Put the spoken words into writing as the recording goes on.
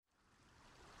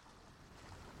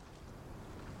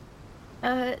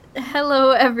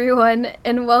Hello everyone,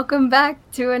 and welcome back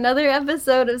to another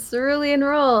episode of Cerulean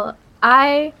Roll.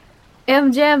 I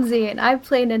am Jamsey, and I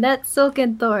play Nanette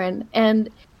Silkenthorn, and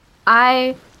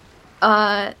the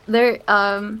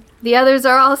others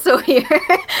are also here.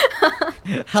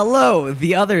 Hello,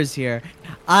 the others here.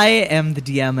 I am the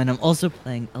DM, and I'm also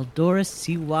playing Eldora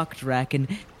Seawalk Draken,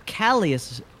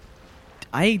 Callius.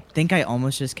 I think I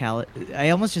almost just said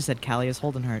Callius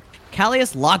Holdenhart.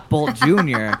 Callius Lockbolt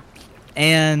Jr.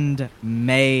 and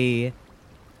May.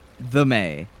 The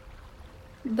May.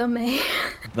 The May.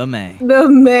 The May. The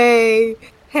May.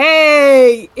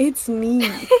 Hey, it's me,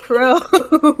 Pro,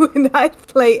 and I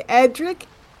play Edric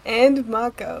and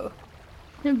Mako.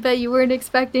 I bet you weren't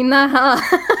expecting that, huh?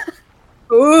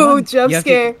 Ooh, jump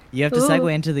scare. You have to Ooh.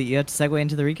 segue into the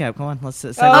recap. Come on, let's segue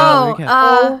into Oh, the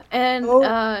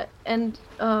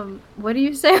recap. what do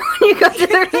you say when you go to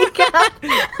the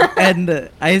recap? And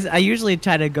I usually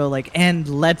try to go and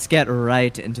let's get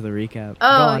right into the recap. Go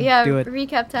Oh, on, yeah, do it.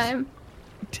 recap time.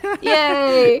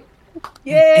 Yay!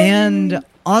 Yay! And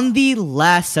on the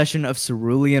last session of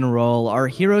Cerulean Roll, our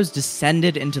heroes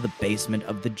descended into the basement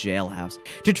of the jailhouse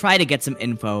to try to get some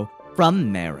info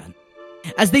from Marin.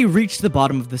 As they reached the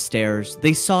bottom of the stairs,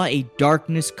 they saw a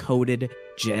darkness-coated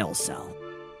jail cell.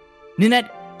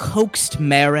 Nanette coaxed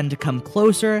Marin to come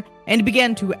closer and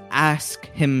began to ask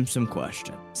him some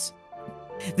questions.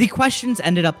 The questions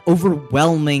ended up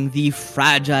overwhelming the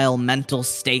fragile mental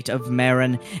state of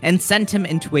Marin and sent him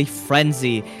into a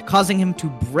frenzy, causing him to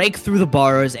break through the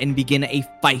bars and begin a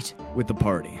fight with the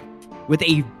party, with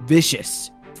a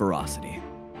vicious ferocity.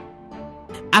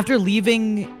 After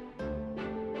leaving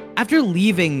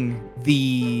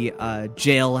the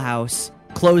jailhouse,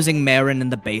 closing Marin in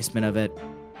the basement of it,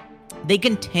 they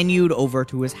continued over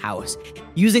to his house,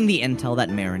 using the intel that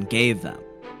Marin gave them,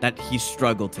 that he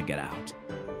struggled to get out.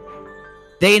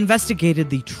 They investigated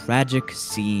the tragic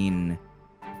scene,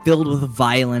 filled with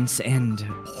violence and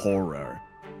horror.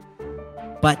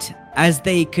 But as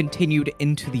they continued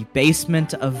into the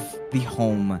basement of the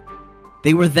home,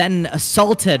 they were then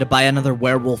assaulted by another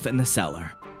werewolf in the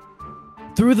cellar.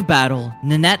 Through the battle,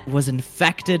 Nanette was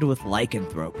infected with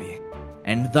lycanthropy,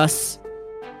 and thus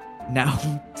now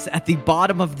at the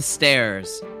bottom of the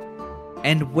stairs.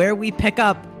 And where we pick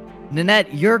up,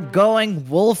 Nanette, you're going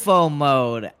Wolfo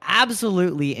mode.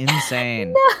 Absolutely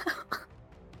insane. No.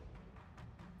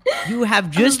 You have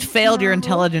just failed your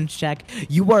intelligence check.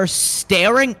 You are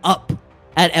staring up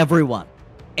at everyone,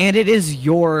 and it is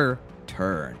your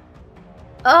turn.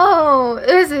 Oh,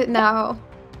 is it now?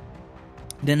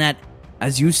 Nanette,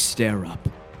 as you stare up,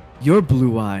 your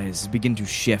blue eyes begin to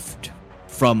shift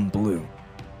from blue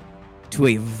to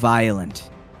a violent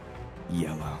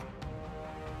yellow,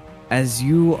 as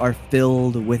you are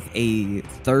filled with a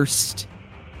thirst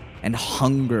and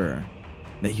hunger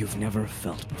that you've never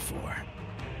felt before.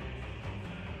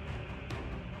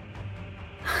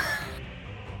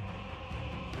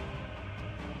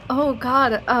 Oh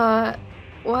God,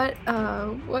 what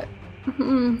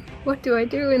do I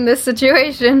do in this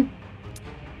situation?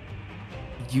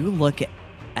 You look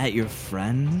at your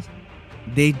friends,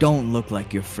 they don't look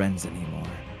like your friends anymore.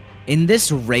 In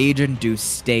this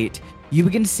rage-induced state, you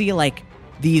begin to see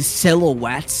these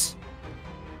silhouettes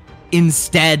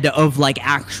instead of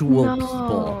actual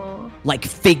people, like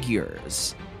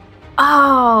figures.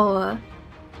 Oh.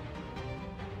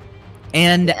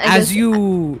 And as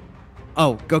you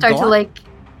go on.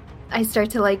 I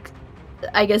start to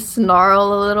I guess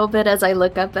snarl a little bit as I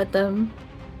look up at them.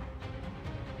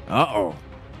 Uh-oh.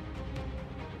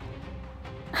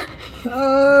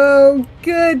 Oh,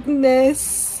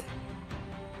 goodness.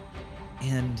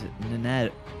 And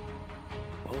Nanette,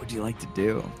 what would you like to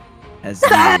do as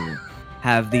you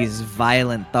have these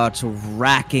violent thoughts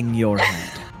racking your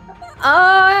head?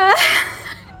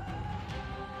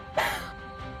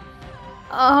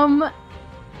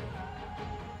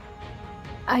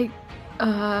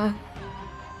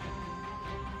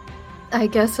 I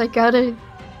guess I gotta,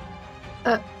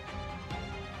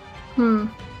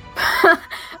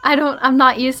 I'm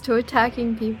not used to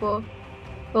attacking people.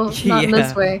 Well, not in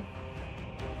this way.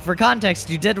 For context,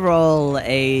 you did roll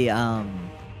a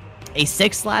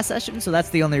 6 last session, so that's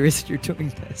the only reason you're doing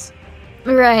this.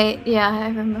 Right, yeah, I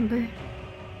remember.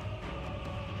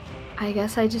 I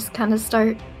guess I just kind of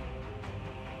start...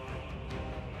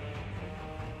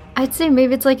 I'd say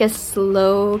maybe it's a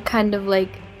slow kind of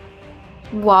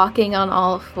walking on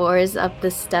all fours up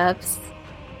the steps.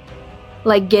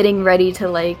 Getting ready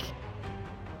to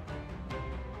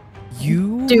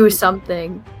You do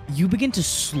something. You begin to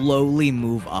slowly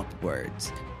move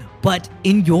upwards. But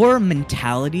in your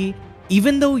mentality,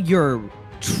 even though you're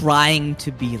trying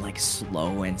to be like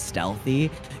slow and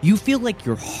stealthy, you feel like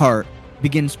your heart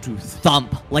begins to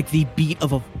thump like the beat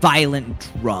of a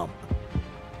violent drum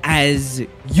as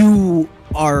you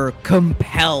are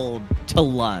compelled to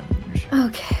lunge.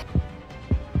 Okay.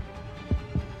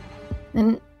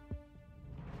 And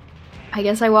I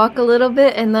guess I walk a little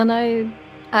bit and then I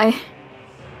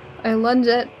lunge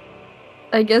at,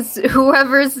 I guess,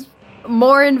 whoever's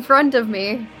more in front of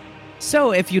me.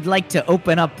 So if you'd like to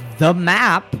open up the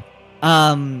map,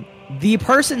 the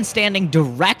person standing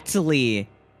directly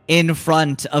in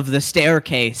front of the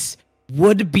staircase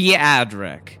would be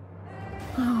Adric.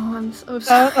 Oh, I'm so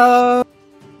sorry. Uh-oh.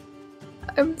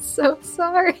 I'm so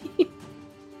sorry.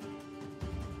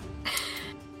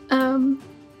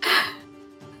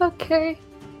 Okay.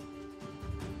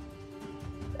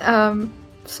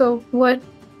 So what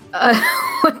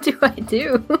what do I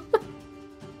do?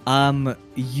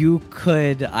 You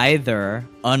could either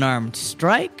unarmed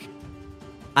strike.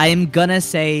 I'm gonna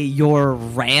say your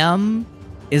ram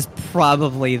is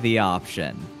probably the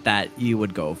option that you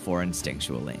would go for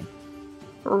instinctually.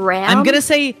 Ram? I'm gonna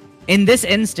say, in this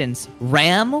instance,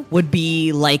 ram would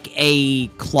be like a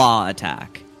claw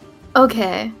attack.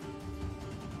 Okay.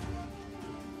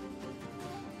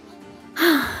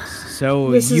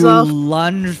 So This is you all-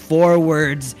 lunge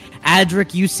forwards.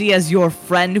 Adric, you see as your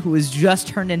friend who has just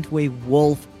turned into a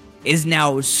wolf is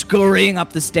now scurrying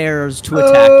up the stairs to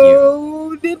attack you.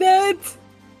 Oh, Nanette!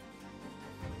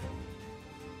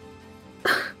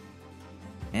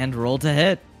 And roll to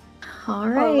hit. All Oh,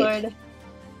 right. Lord.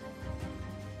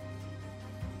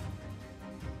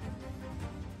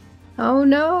 Oh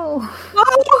no.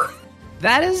 Oh!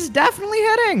 That is definitely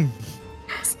hitting.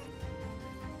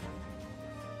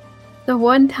 The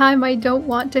one time I don't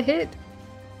want to hit.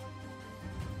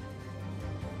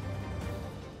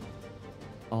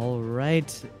 All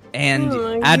right. And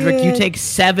Oh my Adric, you God. take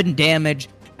 7 damage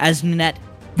as Nanette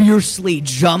fiercely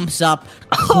jumps up,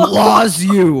 claws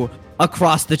you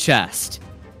across the chest.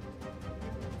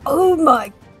 Oh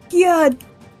my god!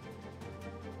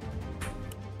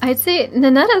 I'd say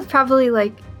Nanetta's probably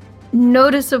like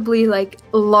noticeably like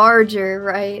larger,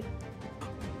 right?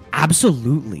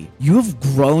 Absolutely. You have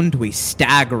grown to a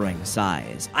staggering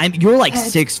size. You're like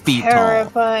That's 6 feet tall.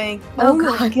 terrifying. Oh,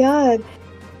 Oh my god.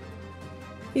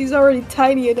 He's already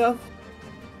tiny enough.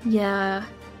 Yeah.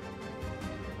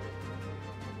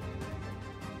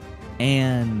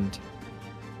 And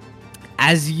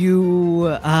as you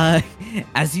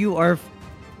are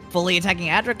fully attacking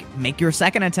Adric, make your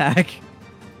second attack.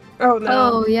 Oh no.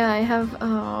 Oh yeah, I have I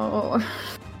Oh,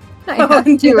 have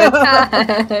 2 no.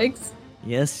 attacks.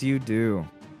 Yes, you do.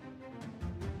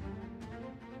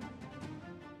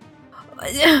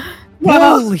 No.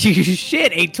 Holy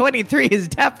shit, a 23 is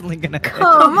definitely gonna hit.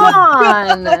 Come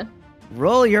on.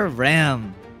 Roll your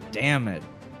ram. Damn it.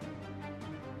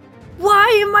 Why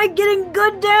am I getting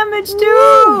good damage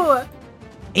too?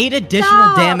 8 additional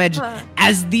Stop. damage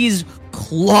as these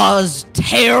claws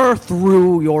tear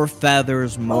through your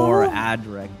feathers more, Oh.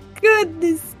 Adric.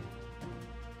 Goodness.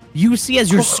 You see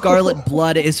as your scarlet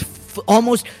blood is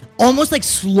almost like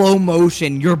slow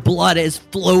motion, your blood is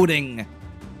floating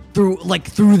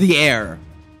through the air.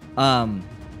 And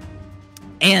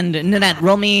Nanette,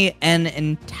 roll me an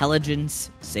intelligence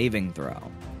saving throw.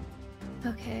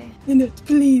 Okay. Nanette,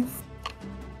 please.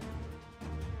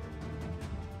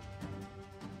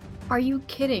 Are you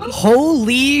kidding?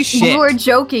 Holy shit. You are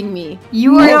joking me.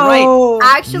 You are No.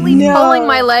 actually No. pulling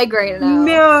my leg right now.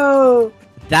 No.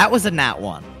 That was a nat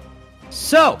 1.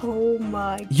 So, Oh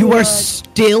my god. you are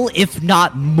still, if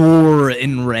not more,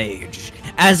 enraged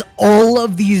as all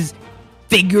of these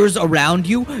figures around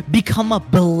you become a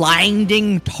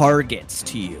blinding targets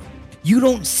to you. You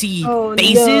don't see Oh,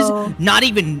 faces, no. not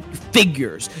even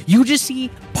figures. You just see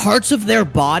parts of their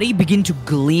body begin to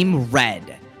gleam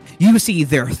red. You see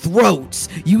their throats.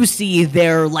 You see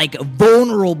their,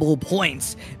 vulnerable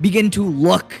points begin to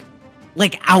look,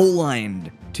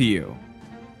 outlined to you.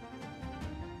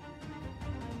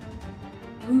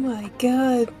 Oh my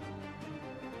god.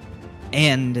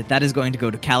 And that is going to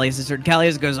go to Callius' sister.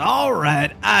 Callius goes, all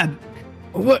right,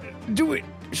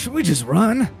 should we just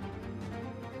run?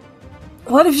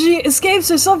 What if she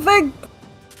escapes or something?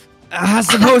 I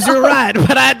suppose you're right,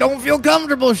 but I don't feel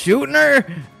comfortable shooting her.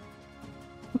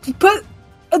 But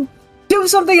do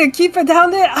something and keep her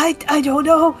down there? I don't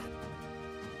know.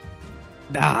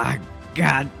 Ah,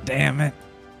 god damn it.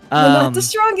 We're not the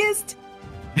strongest.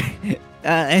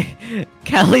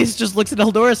 Callius just looks at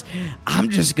Eldoris. I'm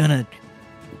just gonna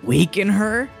weaken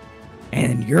her,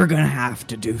 and you're gonna have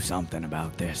to do something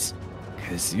about this,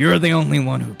 because you're the only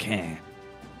one who can.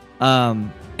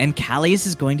 And Callius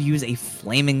is going to use a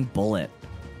flaming bullet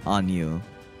on you,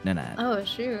 Nanette. Oh,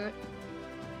 shoot.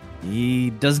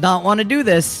 He does not want to do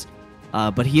this,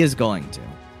 but he is going to.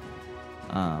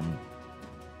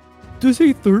 Does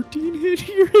a 13 hit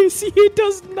your AC? It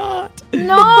does not.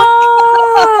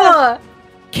 No!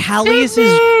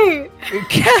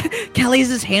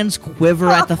 Callius's hands quiver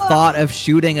at the thought of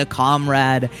shooting a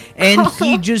comrade, and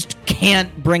he just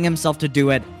can't bring himself to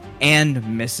do it and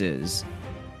misses.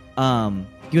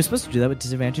 He was supposed to do that with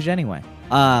disadvantage anyway.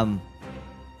 All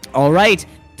right,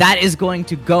 that is going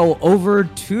to go over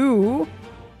to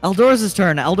Eldorus'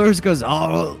 turn. Eldorus goes,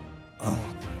 all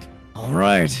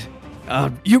right.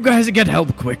 You guys get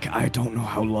help quick. I don't know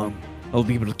how long I'll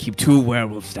be able to keep 2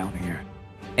 werewolves down here.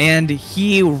 And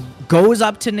he goes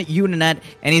up to you, Nanette,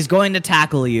 and he's going to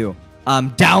tackle you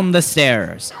down the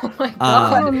stairs. Oh my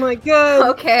god. Oh my god.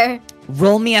 Okay.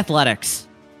 Roll me athletics.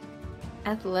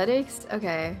 Athletics?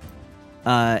 Okay.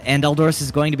 And Eldorus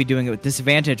is going to be doing it with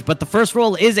disadvantage, but the first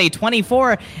roll is a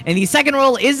 24, and the second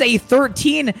roll is a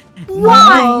 13.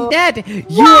 Why? Nanette,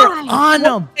 you're on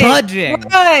a budging.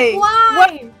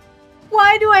 Why?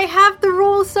 Why do I have to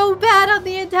roll so bad on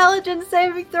the intelligence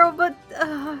saving throw, but...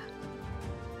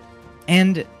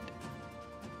 And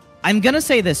I'm gonna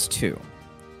say this too.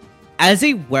 As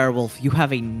a werewolf, you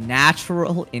have a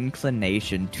natural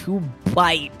inclination to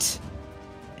bite.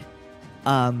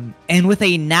 And with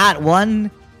a nat 1,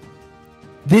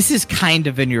 this is kind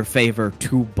of in your favor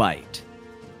to bite.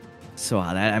 So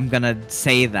I'm gonna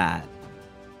say that.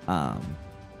 All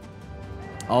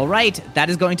right, that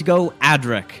is going to go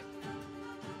Adric.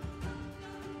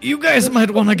 You guys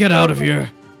might want to get out of here.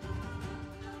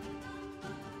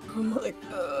 Oh my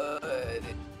god.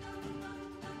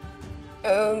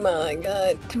 Oh my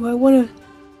god. Do I want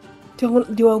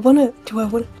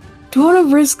to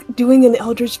risk doing an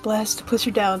Eldritch Blast to push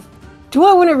her down? Do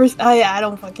I want to risk? I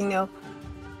don't fucking know.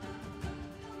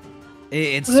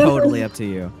 It's totally up to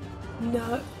you.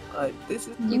 No, this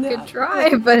is. You could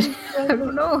try, but I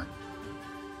don't know.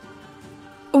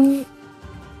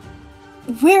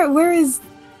 Where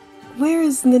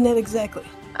is Nanette exactly?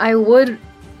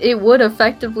 It would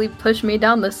effectively push me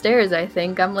down the stairs, I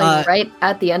think. I'm like right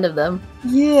at the end of them.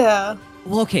 Yeah.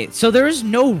 Well, okay, so there is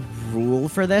no rule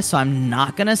for this, so I'm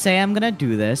not gonna say I'm gonna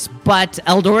do this, but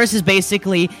Eldorus is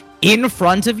basically in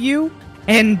front of you,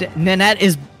 and Nanette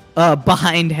is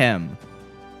behind him.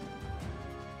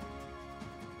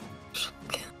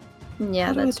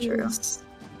 Yeah, that's true.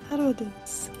 How do I do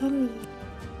this?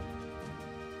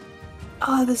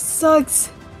 Oh, this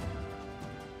sucks.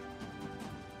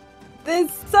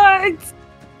 This sucks.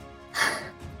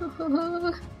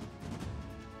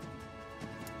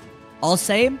 I'll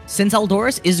say, since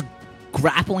Eldorus is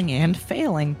grappling and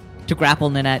failing to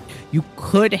grapple Nanette, you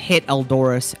could hit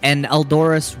Eldorus, and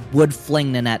Eldorus would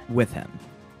fling Nanette with him.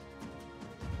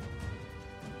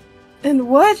 And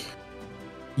what?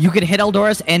 You could hit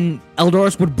Eldorus, and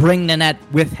Eldorus would bring Nanette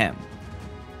with him.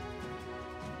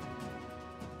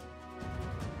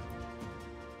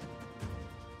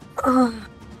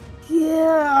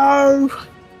 Yeah.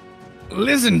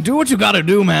 Listen, do what you gotta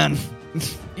do, man.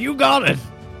 You got it.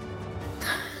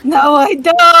 No, I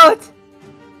don't.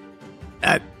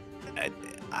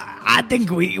 I think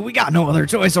we got no other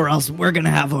choice, or else we're gonna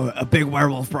have a big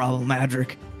werewolf problem,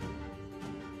 Adric.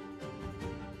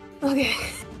 Okay.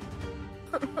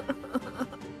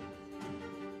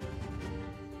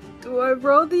 Do I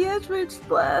roll the Eldritch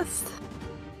Blast?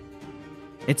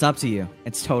 It's up to you.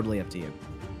 It's totally up to you.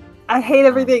 I hate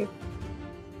everything.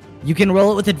 You can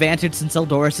roll it with advantage since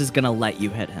Eldorus is gonna let you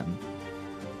hit him.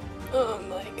 Oh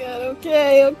my god,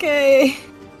 okay.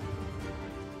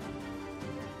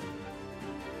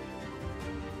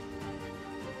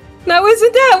 Now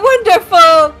isn't that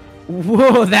wonderful?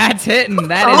 Whoa, that's hitting.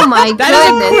 That Oh is, my that is a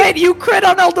goodness. crit. You crit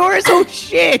on Eldorus. Oh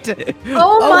shit.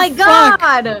 Oh my fuck.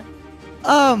 god!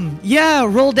 Yeah,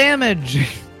 roll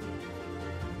damage.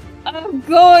 I'm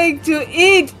going to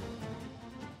eat.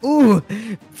 Ooh,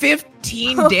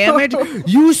 15 damage.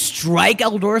 You strike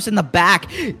Eldorus in the back.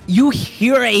 You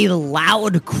hear a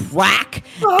loud crack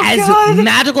as God.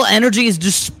 magical energy is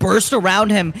dispersed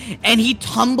around him, and he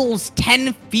tumbles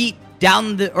 10 feet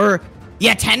down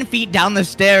 10 feet down the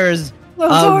stairs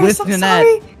Doris, with I'm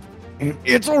Nanette. sorry.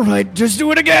 It's all right. Just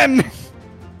do it again.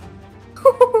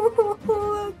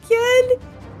 Again?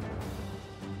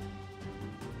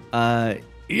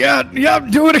 Yeah,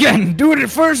 do it again. Do it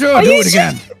for sure. Do you it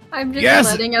again. I'm just Yes.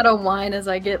 letting out a whine as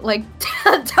I get like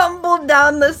tumbled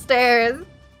down the stairs.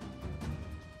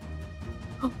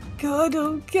 God,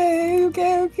 okay. I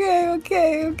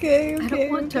don't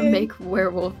want to make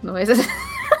werewolf noises.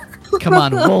 Come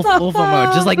on, wolf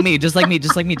mode. Just like me.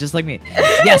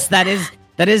 Yes, that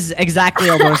is exactly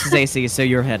Eldorus' AC, so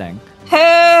you're hitting.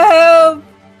 Help!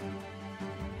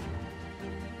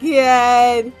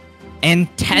 God.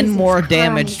 And 10 Jesus more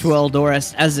damage to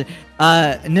Eldorus as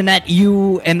Nanette,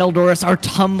 you and Eldorus are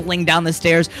tumbling down the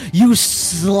stairs. You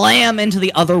slam into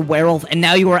the other werewolf, and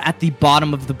now you are at the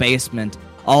bottom of the basement.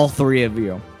 All three of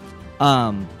you.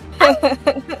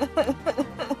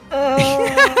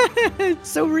 It's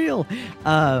so real.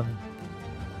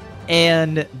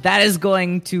 And that is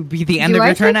going to be the end of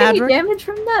your turn, Do I take Adric. any damage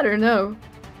from that or no?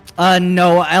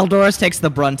 No, Eldorus takes the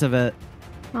brunt of it.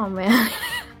 Oh man.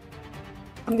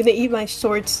 I'm gonna eat my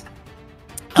shorts.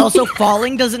 Also,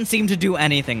 falling doesn't seem to do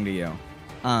anything to you.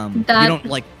 You don't,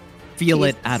 like, feel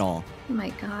it at all. Oh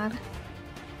my god.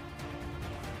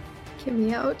 Get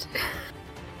me out.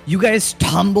 You guys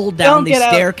tumble down the Don't get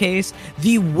out. staircase.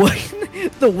 The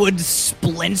wood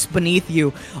splints beneath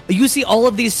you. You see all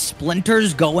of these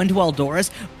splinters go into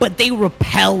Eldorus, but they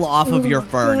repel off of your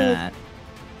fur, God. Nat.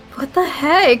 What the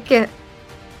heck?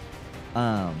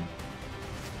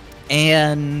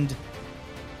 And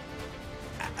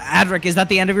Adric, is that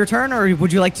the end of your turn, or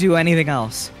would you like to do anything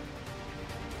else?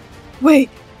 Wait,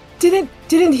 didn't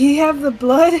he have the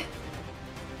blood?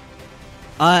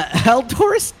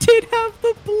 Eldorus did have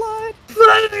the blood.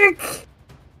 Fuck!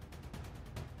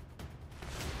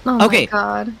 Oh Okay.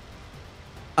 my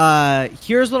god.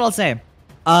 Here's what I'll say.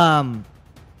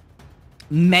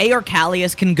 May or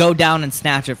Callius can go down and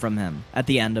snatch it from him at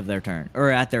the end of their turn,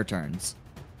 or at their turns.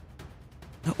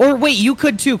 Or wait, you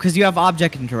could too, because you have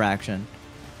object interaction.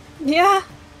 Yeah.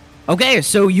 Okay,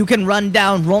 so you can run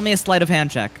down, roll me a sleight of hand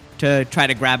check to try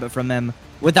to grab it from him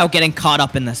without getting caught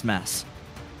up in this mess.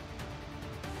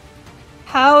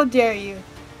 How dare you?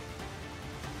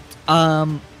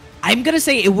 I'm gonna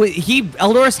say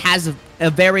Eldorus has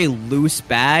a very loose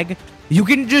bag. You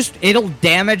can just, it'll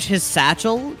damage his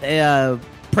satchel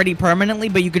pretty permanently,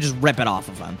 but you could just rip it off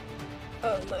of him.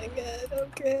 Oh my god,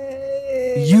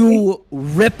 okay. You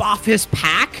rip off his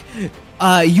pack,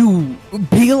 you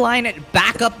beeline it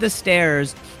back up the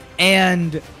stairs,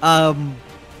 and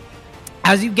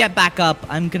as you get back up,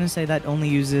 I'm gonna say that only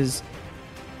uses...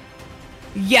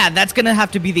 Yeah, that's gonna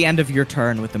have to be the end of your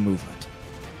turn with the movement.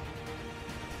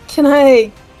 Can I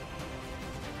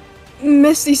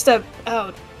Misty Step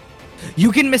out?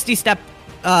 You can Misty Step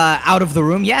out of the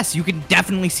room. Yes, you can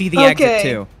definitely see the exit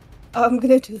too. I'm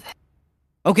gonna do that.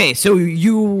 Okay, so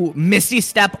you Misty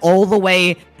Step all the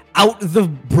way out the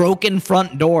broken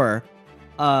front door.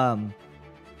 And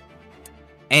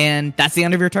that's the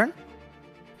end of your turn?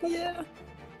 Yeah.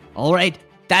 All right,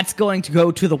 that's going to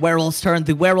go to the werewolf's turn.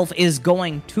 The werewolf is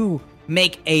going to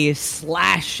make a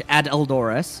slash at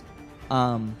Eldorus.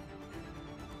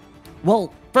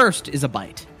 Well, first is a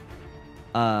bite.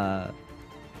 That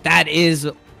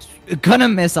is gonna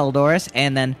miss Eldorus,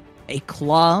 and then a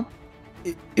claw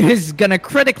is gonna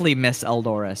critically miss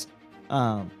Eldorus.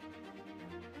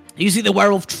 You see the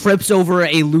werewolf trips over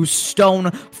a loose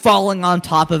stone, falling on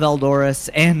top of Eldorus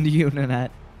and Unanet.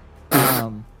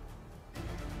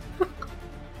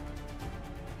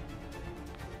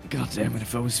 God damn it,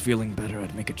 if I was feeling better,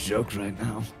 I'd make a joke right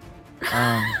now.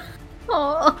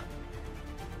 Oh.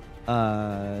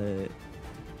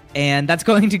 And that's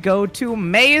going to go to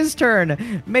May's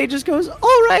turn. May just goes,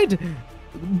 all right,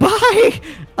 bye.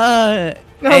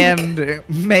 And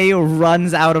May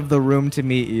runs out of the room to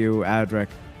meet you, Adric.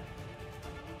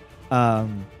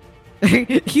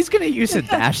 He's gonna use a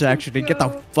dash action to get the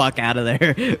fuck out of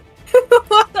there.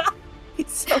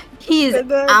 He's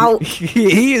out.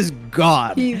 He is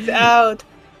gone. He's out.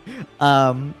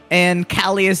 And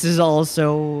Callius is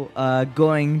also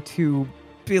going to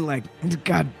be like,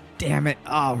 God damn it,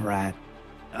 all right.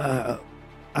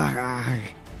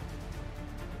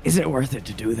 Is it worth it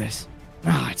to do this?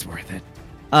 No, it's worth it.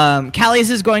 Callius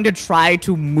is going to try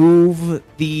to move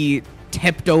the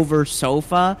tipped over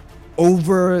sofa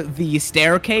over the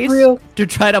staircase to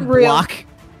try to block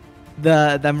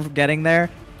them from getting there.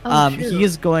 He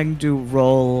is going to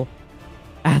roll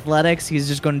athletics. He's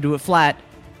just going to do it flat.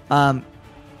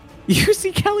 You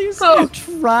see Callius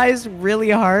tries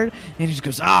really hard, and he just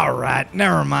goes, all right,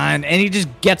 never mind. And he just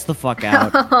gets the fuck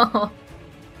out.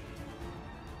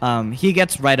 He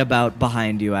gets right about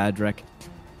behind you, Adric.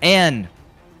 And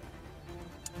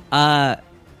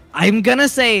I'm gonna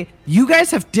say you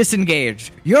guys have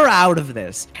disengaged. You're out of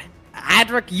this.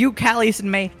 Adric, you, Callius,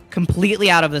 and May, completely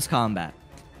out of this combat.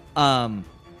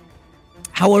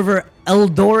 However,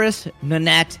 Eldorus,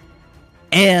 Nanette,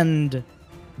 and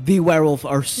the werewolf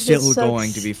are still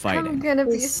going to be fighting. I'm gonna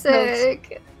be This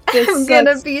sick. This I'm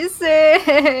gonna be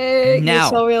sick. Now, You're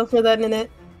so real for that, Nanette.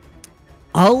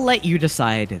 I'll let you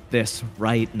decide this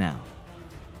right now.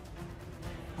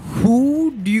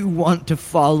 Who do you want to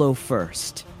follow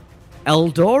first?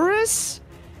 Eldoris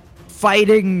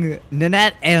fighting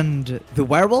Nanette and the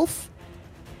werewolf?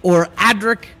 Or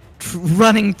Adric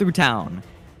running through town?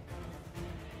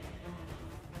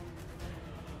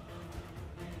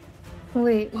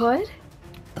 Wait, what?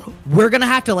 We're gonna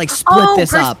have to split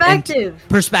this up. Perspective.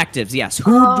 Perspectives, yes.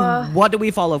 What do we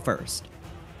follow first?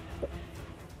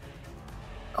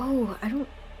 Oh, I don't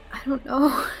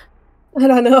know. I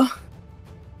don't know.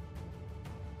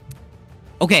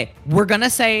 Okay, we're gonna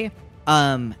say,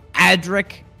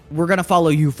 Adric, we're gonna follow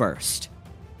you first.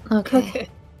 Okay.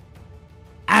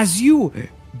 As you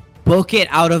book it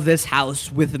out of this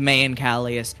house with May and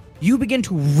Callius, you begin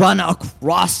to run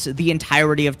across the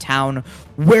entirety of town.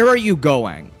 Where are you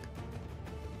going?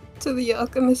 To the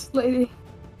alchemist lady.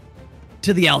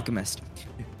 To the alchemist.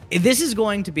 This is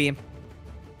going to be,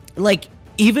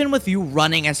 even with you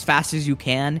running as fast as you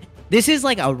can, this is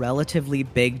a relatively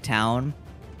big town.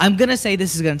 I'm gonna say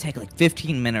this is gonna take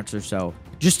 15 minutes or so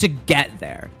just to get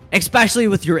there, especially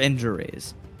with your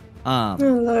injuries. Oh,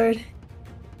 Lord.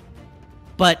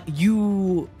 But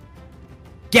you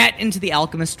get into the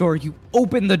alchemist store, you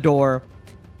open the door,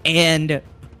 and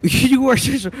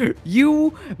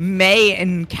you, May,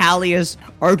 and Callius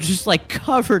are just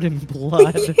covered in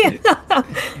blood. Yeah.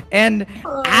 And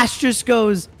Ash just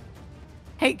goes,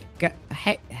 hey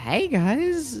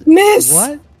guys. Miss!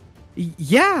 What?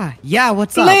 Yeah,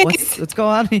 what's up? Please. What's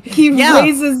going on? He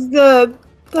raises the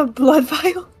blood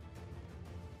vial.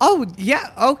 Oh,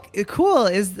 yeah. Okay, cool.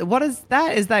 What is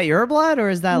that? Is that your blood or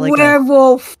is that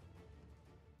werewolf?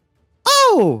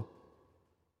 Oh!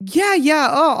 Yeah.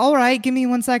 Oh, all right. Give me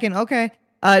 1 second. Okay.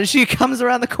 She comes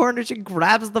around the corner. She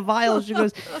grabs the vial. She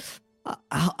goes,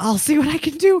 I'll see what I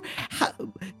can do.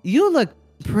 You look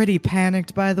pretty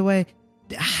panicked, by the way.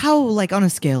 How, on a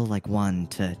scale of 1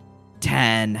 to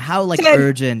 10, how 10.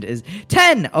 Urgent is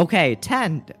 10? Okay,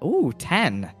 10. Ooh,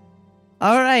 10.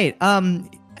 All right.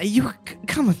 You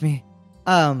come with me.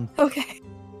 Okay.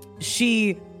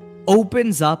 She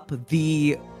opens up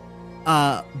the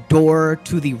door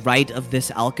to the right of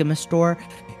this alchemist store.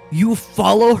 You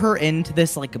follow her into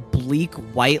this bleak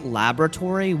white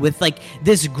laboratory with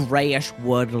this grayish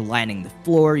wood lining the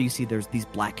floor. You see there's these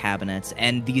black cabinets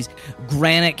and these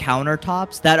granite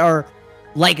countertops that are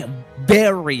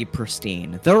very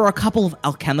pristine. There are a couple of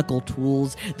alchemical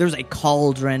tools. There's a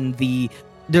cauldron.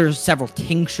 There's several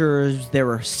tinctures. There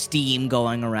are steam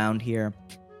going around here.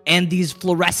 And these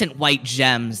fluorescent white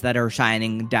gems that are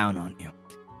shining down on you.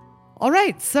 All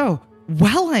right, so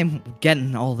while I'm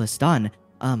getting all this done,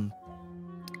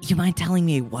 you mind telling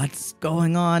me what's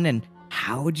going on and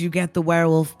how'd you get the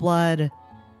werewolf blood?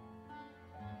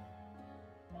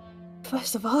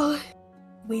 First of all,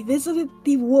 we visited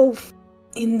the wolf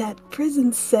in that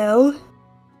prison cell.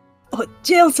 Or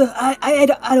jail cell, I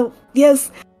don't,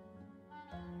 yes.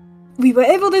 We were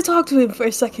able to talk to him for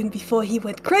a second before he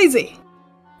went crazy.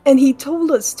 And he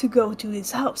told us to go to his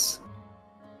house.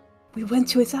 We went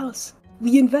to his house.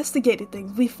 We investigated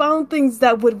things. We found things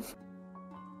that would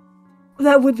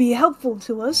be helpful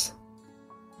to us.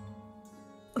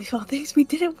 We found things we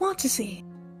didn't want to see.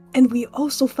 And we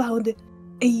also found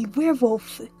a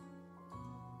werewolf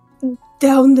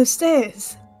down the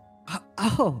stairs.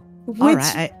 Oh, which all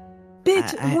right. bit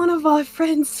one of our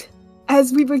friends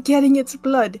as we were getting its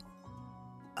blood.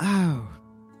 I'm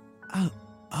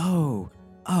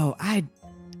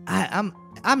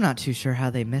not too sure how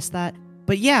they missed that,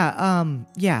 but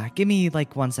yeah, give me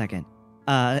 1 second.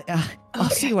 I'll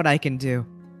see what I can do.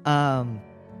 I'm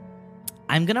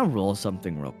gonna roll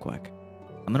something real quick.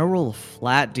 I'm gonna roll a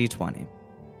flat d20.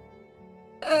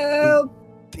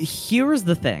 Here's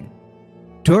the thing.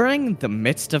 During the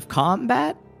midst of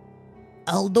combat,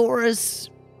 Eldoris,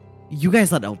 you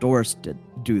guys let Eldoris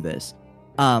do this.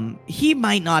 He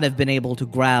might not have been able to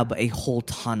grab a whole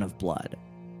ton of blood.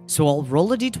 So I'll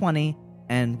roll a d20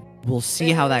 and we'll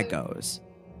see how that goes.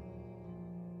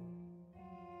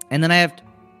 And then I have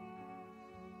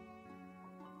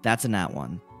that's a nat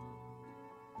 1.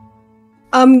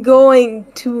 I'm going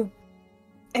to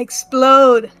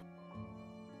explode.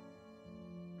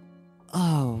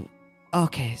 Oh,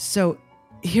 okay. So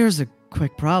here's a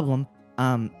quick problem.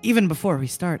 Even before we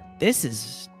start, this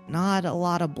is not a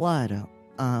lot of blood.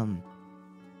 I'm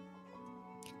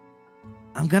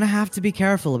gonna have to be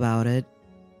careful about it.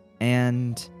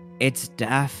 And it's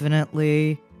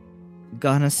definitely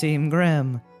gonna seem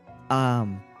grim.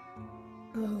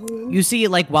 You see,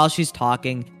 while she's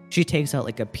talking, she takes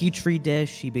out a petri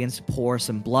dish. She begins to pour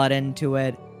some blood into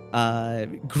it.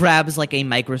 Grabs a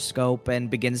microscope and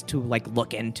begins to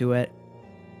look into it.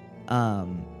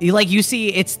 You see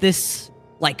it's this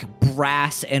like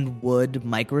brass and wood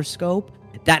microscope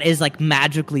that is like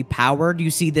magically powered. You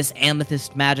see this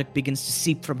amethyst magic begins to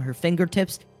seep from her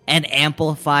fingertips and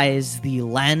amplifies the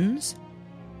lens.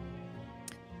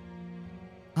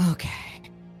 Okay.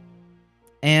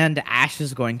 And Ash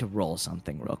is going to roll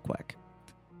something real quick.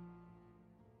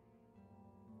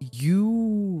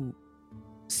 You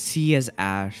see as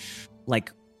Ash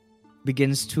like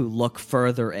begins to look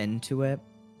further into it,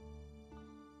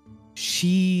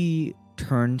 she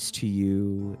turns to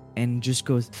you and just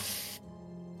goes,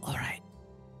 all right,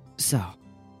 so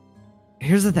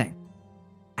here's the thing.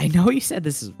 I know you said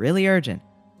this is really urgent.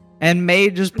 And May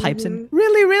just pipes in,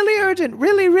 really, really urgent,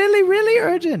 really, really, really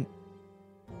urgent.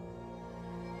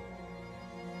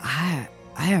 I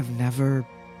have never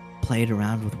played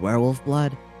around with werewolf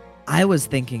blood. I was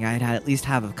thinking I'd at least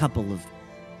have a couple of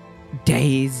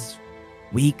days,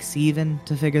 weeks even,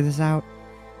 to figure this out.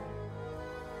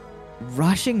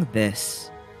 Rushing this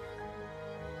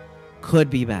could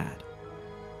be bad.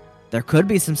 There could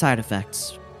be some side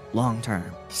effects long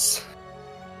term.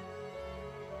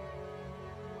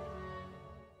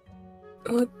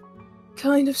 What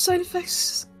kind of side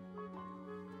effects?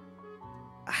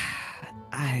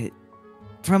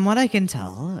 From what I can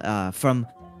tell, from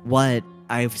what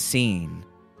I've seen,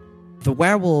 the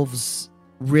werewolves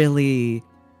really,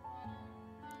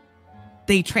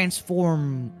 they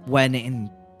transform when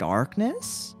in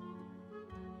darkness,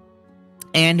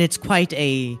 and it's quite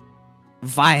a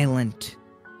violent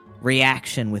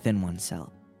reaction within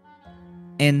oneself.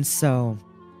 And so,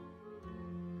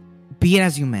 be it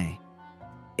as you may,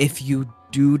 if you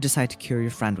do decide to cure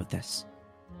your friend with this,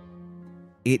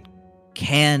 it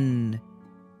can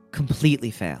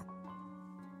completely fail.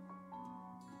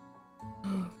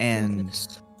 And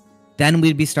then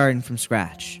we'd be starting from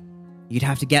scratch. You'd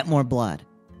have to get more blood.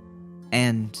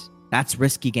 And that's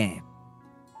risky game.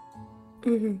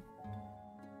 Mm-hmm.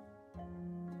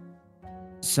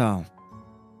 So,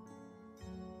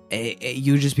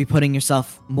 you just be putting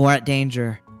yourself more at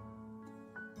danger.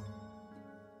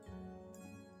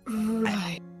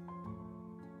 Right.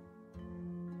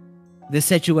 This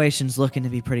situation's looking to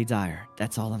be pretty dire.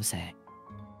 That's all I'm saying.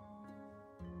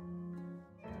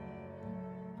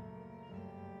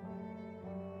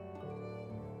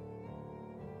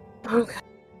 Okay.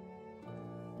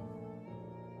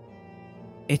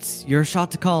 It's your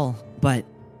shot to call, but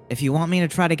if you want me to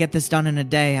try to get this done in a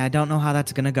day, I don't know how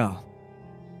that's gonna go.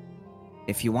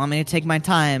 If you want me to take my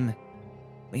time,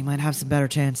 we might have some better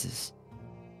chances.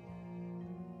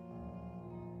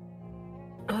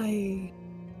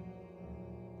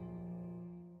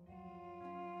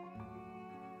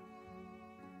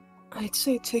 I'd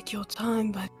say take your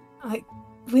time, but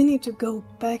we need to go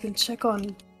back and check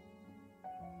on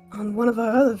one of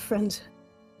our other friends.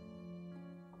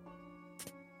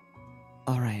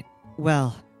 Alright,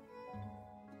 well,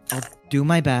 I'll do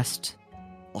my best.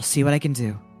 I'll see what I can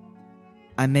do.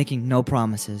 I'm making no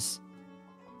promises.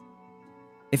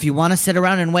 If you want to sit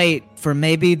around and wait for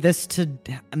maybe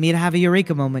me to have a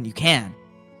eureka moment, you can.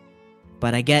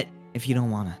 But I get if you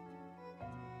don't want to.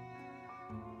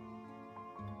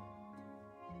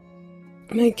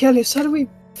 I mean, Kelly, how do we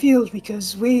feel?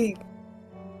 Because we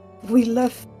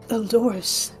left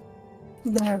Eldorus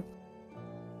there.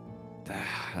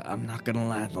 I'm not gonna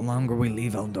lie, the longer we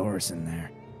leave Eldorus in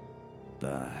there,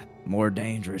 the more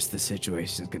dangerous the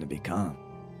situation's gonna become.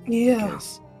 Yeah.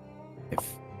 Because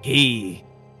if he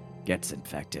gets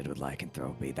infected with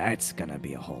lycanthropy, that's gonna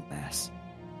be a whole mess.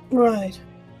 Right.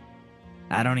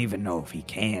 I don't even know if he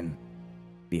can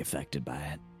be affected by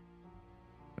it.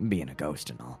 Being a ghost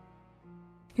and all.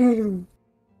 Mm-hmm.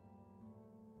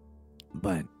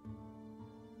 But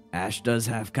Ash does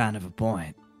have kind of a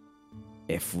point.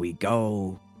 If we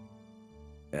go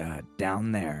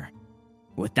down there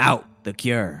without the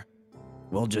cure,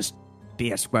 we'll just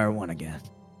be at square one again.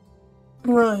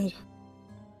 Right.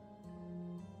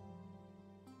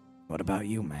 What about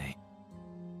you, May?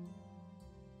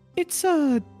 It's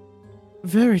a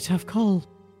very tough call.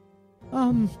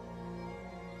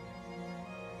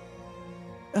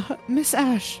 Miss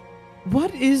Ash,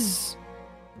 what is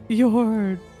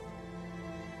your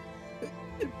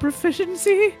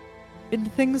proficiency in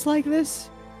things like this?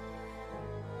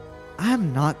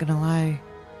 I'm not gonna lie.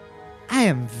 I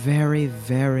am very,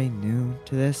 very new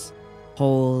to this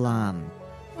whole,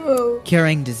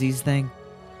 curing disease thing.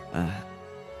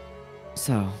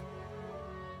 So,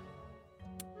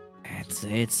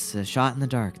 it's a shot in the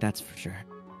dark, that's for sure.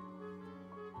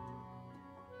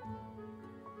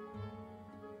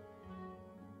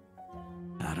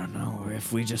 I don't know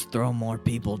if we just throw more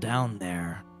people down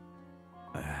there,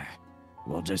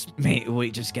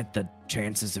 we just get the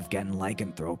chances of getting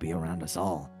lycanthropy around us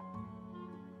all.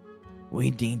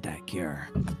 We need that cure.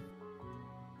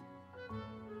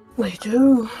 We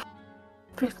do.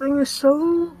 Everything is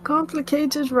so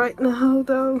complicated right now,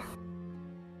 though.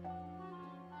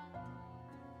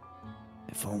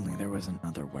 If only there was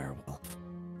another werewolf.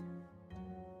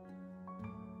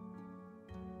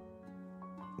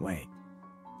 Wait.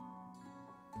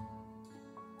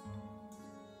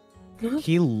 Huh?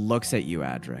 He looks at you,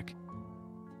 Adric.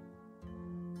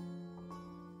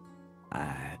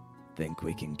 I think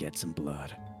we can get some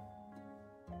blood.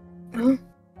 Huh?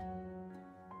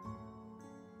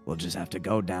 We'll just have to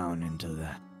go down into the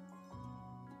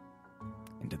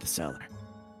cellar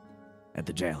at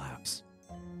the jailhouse.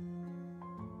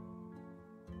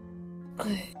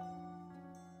 I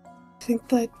think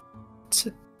that's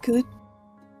a good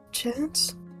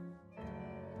chance.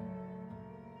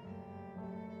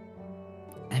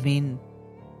 I mean,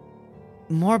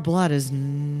 more blood is...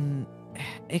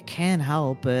 it can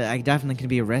help, but I definitely can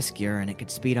be riskier, and it could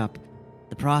speed up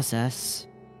the process.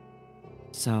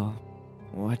 So,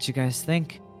 what you guys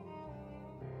think?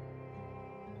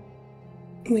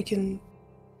 We can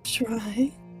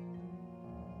try.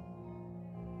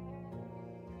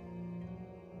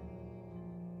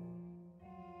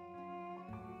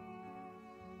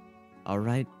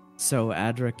 Alright, so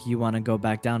Adric, you want to go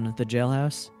back down to the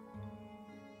jailhouse?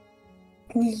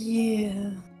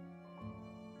 Yeah.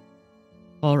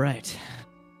 Alright.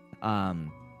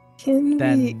 Can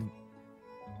Then... we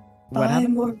what buy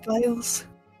happened? more vials?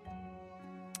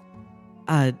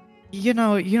 You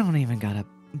don't even gotta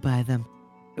buy them.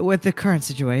 With the current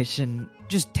situation,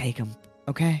 just take them,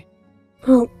 okay?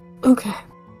 Oh, okay.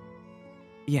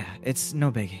 Yeah, it's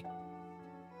no biggie.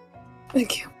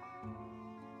 Thank you.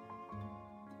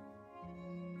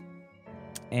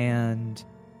 And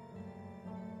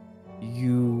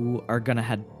you are gonna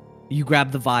head... You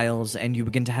grab the vials and you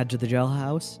begin to head to the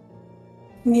jailhouse?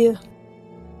 Yeah.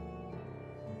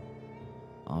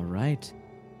 Alright.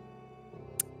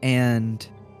 And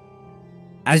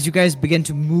as you guys begin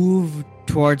to move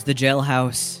towards the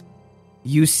jailhouse,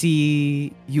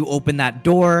 you open that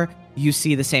door, you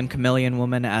see the same chameleon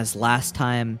woman as last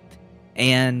time,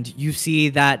 and you see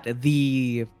that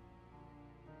the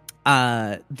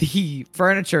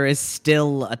furniture is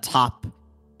still atop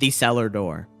the cellar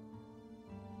door.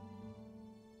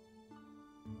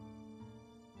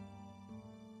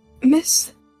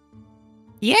 Miss,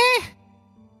 Yeah?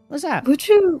 What's up? would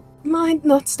you mind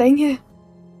not staying here?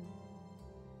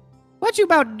 What you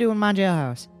about to do in my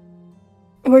jailhouse?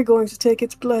 We're going to take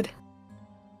its blood.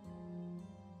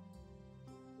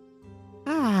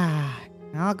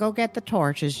 I'll go get the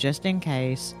torches just in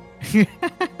case.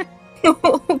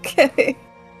 Okay.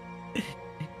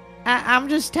 I'm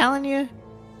just telling you,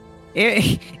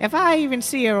 if I even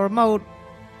see a remote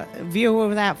view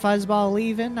of that fuzzball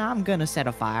leaving, I'm gonna set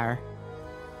a fire.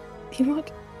 You know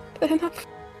what? Fair enough.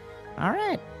 All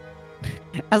right.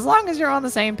 As long as you're on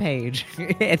the same page.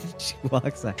 And she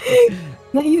walks out. Can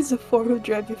I use a form of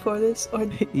dread before this, or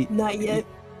not yet?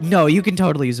 No, you can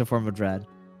totally use a form of dread.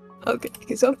 Okay,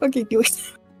 because I'm fucking doing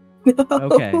it. No.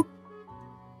 Okay.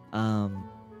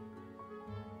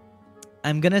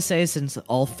 I'm gonna say, since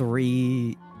all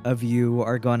three of you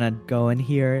are gonna go in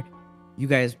here, you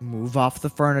guys move off the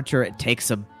furniture. It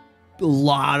takes a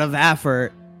lot of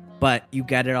effort, but you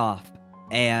get it off.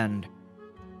 And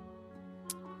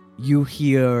you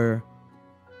hear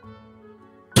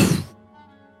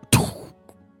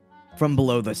from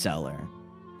below the cellar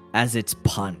as it's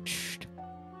punched.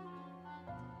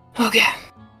 Okay.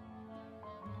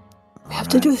 We have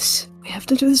to do this. We have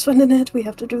to do this for Nanette. We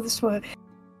have to do this for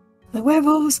the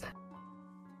werewolves.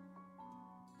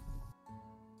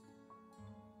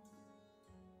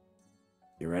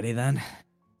 You ready then?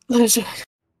 Let's do it.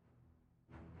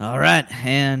 All right,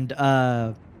 and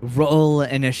roll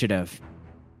initiative.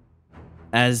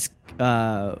 As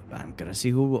I'm gonna see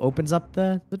who opens up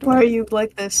the door. Why are you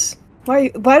like this? Why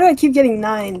do I keep getting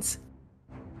 9s?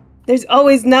 There's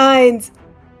always 9s.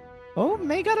 Oh,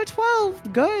 May got a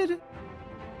 12. Good.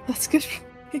 That's good.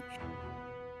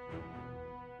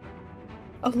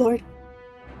 Oh Lord.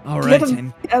 All right, Get him,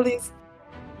 and Ellie's.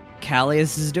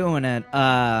 Callius is doing it.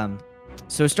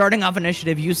 So starting off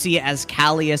initiative, you see as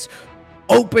Callius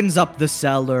opens up the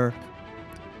cellar,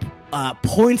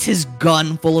 points his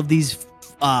gun full of these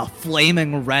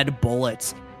flaming red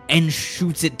bullets, and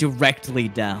shoots it directly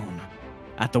down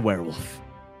at the werewolf.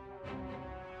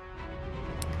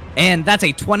 And that's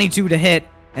a 22 to hit,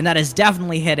 and that is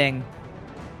definitely hitting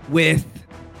with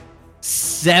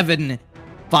 7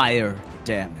 fire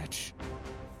damage.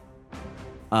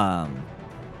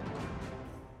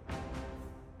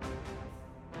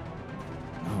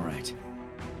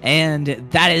 And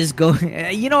that is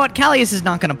going... You know what? Callius is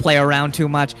not going to play around too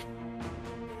much.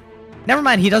 Never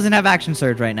mind, he doesn't have action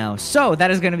surge right now. So,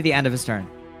 that is going to be the end of his turn.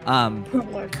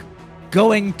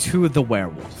 Going to the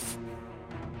werewolf.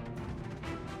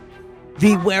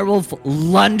 The werewolf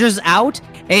lunges out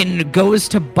and goes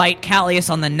to bite Callius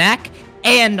on the neck.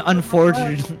 And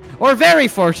unfortunately, or very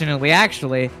fortunately,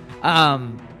 actually,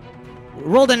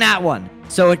 rolled a nat 1.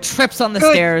 So it trips on the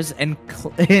stairs and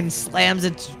slams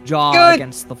its jaw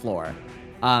against the floor.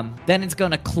 Then it's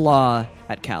going to claw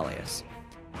at Callius.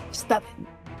 Stop it.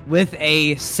 With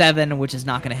a 7, which is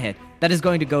not going to hit. That is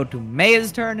going to go to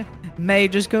May's turn. May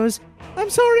just goes, I'm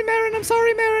sorry, Marin, I'm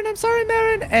sorry, Marin, I'm sorry,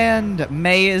 Marin. And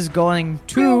May is going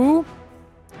to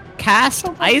cast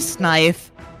Ice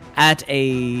Knife at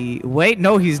a... Wait,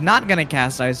 no, he's not going to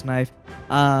cast Ice Knife.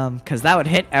 Because that would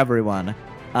hit everyone.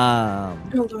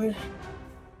 Hold on.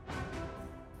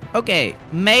 Okay,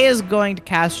 May is going to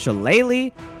cast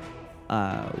Shillelagh,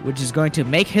 which is going to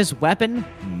make his weapon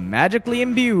magically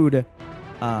imbued.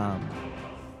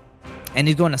 And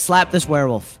he's going to slap this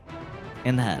werewolf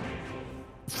in the head.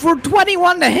 For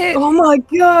 21 to hit! Oh my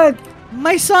god!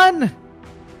 My son!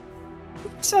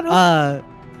 Shut up.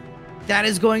 That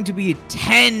is going to be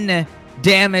 10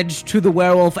 damage to the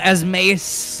werewolf as May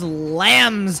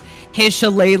slams his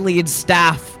shillelagh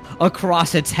staff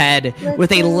across its head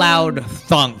with a loud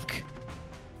thunk.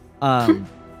 That's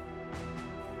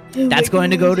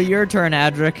going to go to your turn,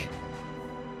 Adric.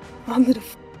 I'm gonna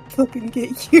fucking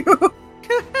get you.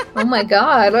 Oh my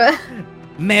god.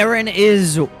 Marin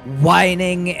is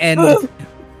whining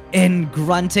and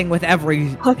grunting with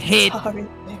every hit, Sorry.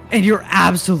 and you're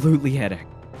absolutely hitting.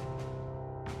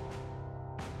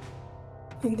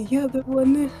 And the other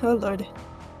one, oh lord.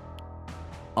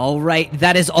 Alright,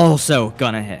 that is also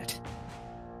gonna hit.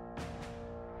 Oh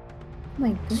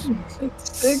my goodness.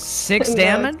 6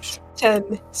 damage?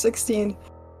 10, 16.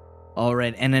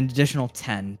 Alright, and an additional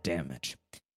 10 damage.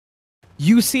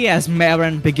 You see as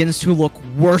Marin begins to look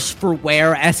worse for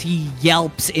wear as he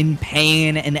yelps in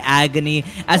pain and agony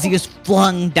as he is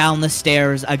flung down the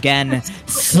stairs again,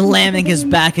 slamming his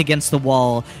back against the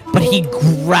wall, but he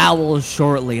growls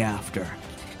shortly after.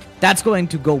 That's going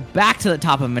to go back to the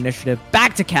top of initiative,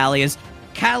 back to Callius.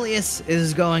 Callius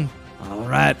is going,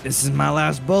 alright, this is my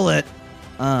last bullet.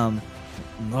 The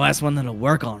last one that'll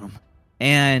work on him.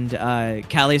 And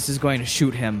Callius is going to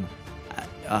shoot him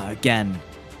again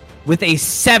with a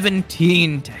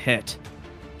 17 to hit.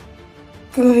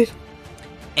 Good.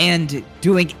 And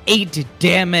doing 8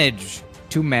 damage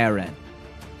to Marin.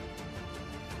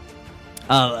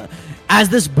 As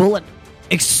this bullet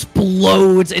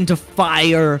explodes into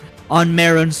fire on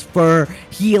Marin's fur,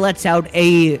 he lets out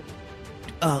a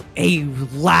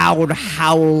loud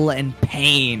howl and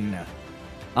pain.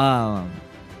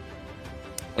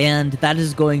 And that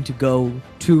is going to go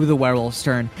to the werewolf's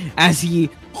turn as he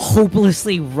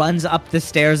hopelessly runs up the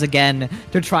stairs again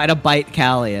to try to bite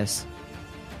Callius.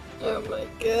 Oh my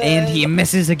god. And he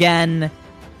misses again,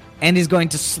 and he's going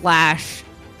to slash.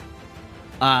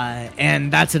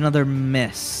 And that's another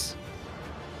miss.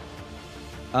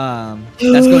 That's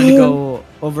going to go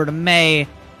over to May.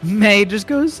 May just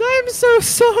goes, I'm so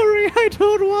sorry, I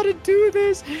don't want to do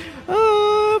this.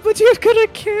 But you're gonna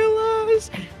kill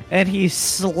us. And he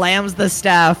slams the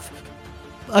staff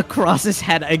across his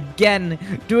head again,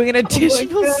 doing an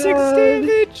additional 6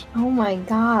 damage. Oh my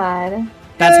god.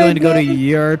 That's going to go to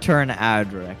your turn,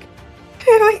 Adric.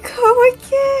 Here I go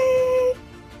again.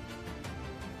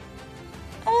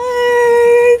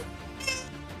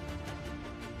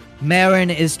 Marin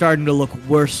is starting to look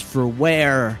worse for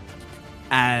wear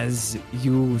as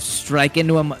you strike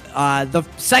into him. The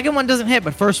second one doesn't hit,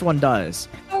 but first one does.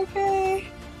 Okay.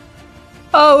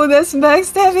 Oh, that's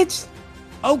max damage.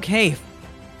 Okay.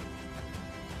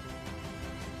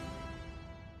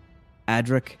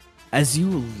 Adric, as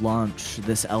you launch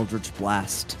this Eldritch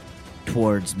Blast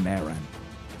towards Marin,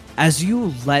 as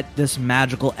you let this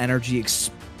magical energy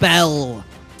expel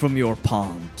from your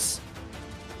palms,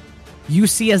 you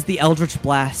see as the Eldritch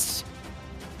Blast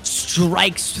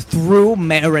strikes through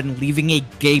Marin, leaving a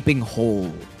gaping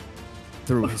hole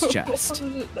through his chest.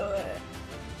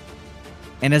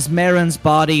 And as Marin's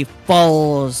body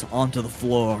falls onto the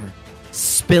floor,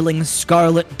 spilling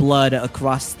scarlet blood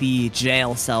across the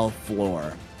jail cell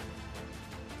floor,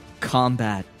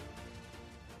 combat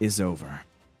is over.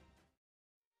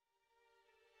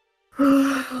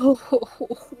 It's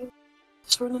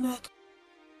Ferdinand.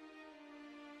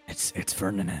 It's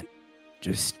Ferdinand.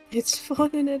 Just... It's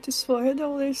Ferdinand. It's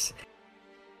 $4.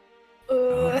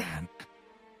 Alright.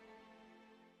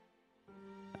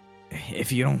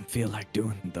 If you don't feel like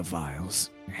doing the vials,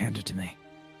 hand it to me.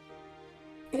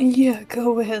 Yeah,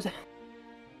 go ahead.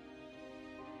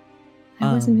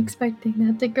 I wasn't Um, expecting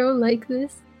that to go like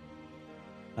this.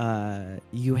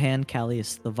 You hand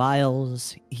Callius the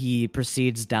vials. He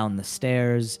proceeds down the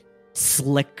stairs,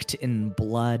 slicked in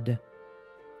blood,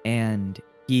 and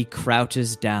he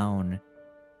crouches down.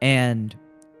 And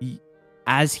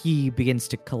as he begins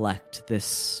to collect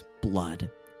this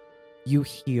blood, you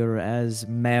hear as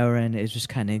Marin is just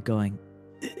kind of going.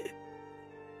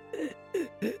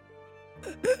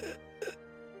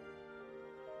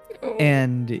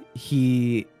 And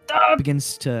he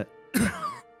begins to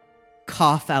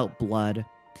cough out blood.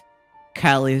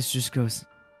 Callius just goes,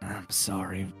 I'm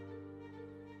sorry.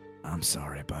 I'm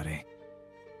sorry, buddy.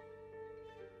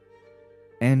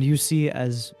 And you see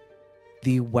as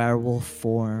the werewolf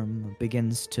form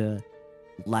begins to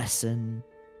lessen,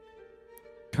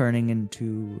 turning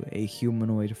into a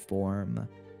humanoid form.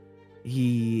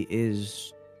 He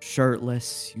is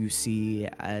shirtless. You see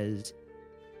as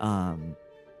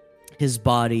his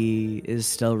body is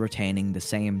still retaining the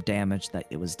same damage that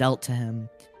it was dealt to him.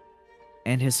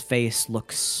 And his face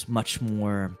looks much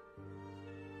more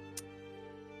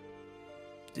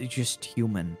just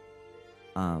human,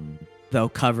 though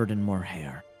covered in more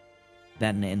hair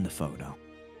than in the photo.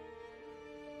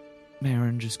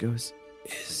 Marin just goes,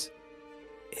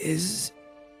 Is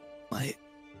my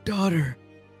daughter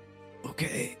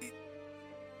okay?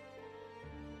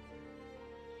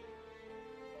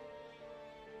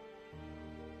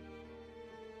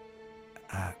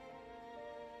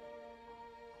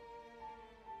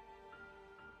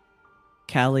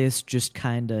 Callius just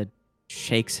kind of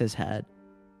shakes his head.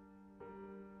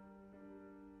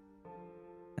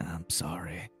 I'm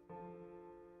sorry.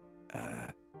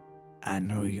 I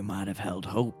know you might have held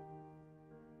hope,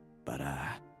 but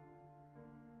I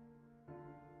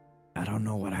don't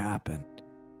know what happened.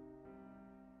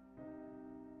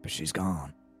 But she's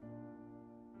gone.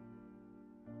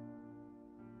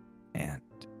 And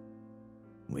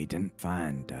we didn't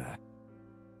find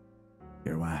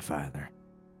your wife either.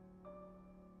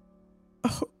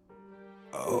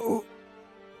 Oh.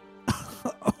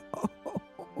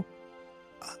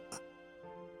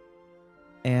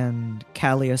 And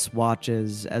Callius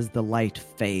watches as the light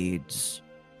fades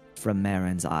from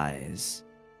Marin's eyes.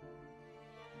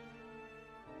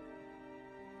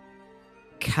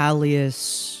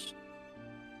 Callius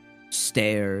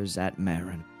stares at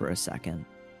Marin for a second.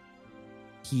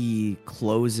 He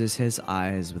closes his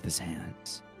eyes with his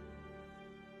hands.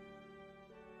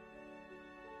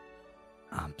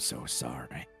 I'm so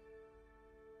sorry.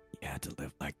 You had to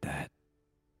live like that.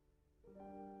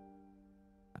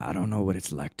 I don't know what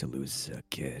it's like to lose a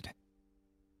kid.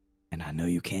 And I know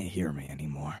you can't hear me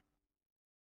anymore.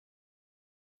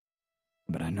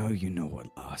 But I know you know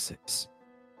what loss is.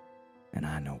 And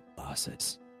I know what loss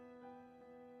is.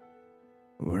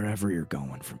 Wherever you're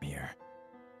going from here,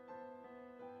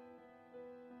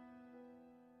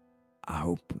 I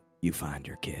hope you find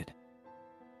your kid.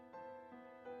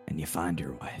 And you find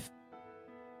your wife.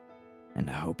 And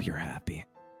I hope you're happy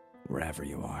wherever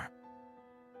you are.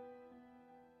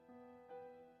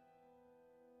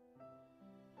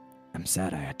 I'm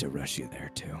sad I had to rush you there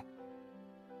too.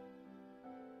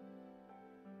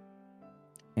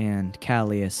 And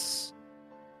Callius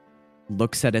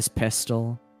looks at his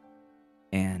pistol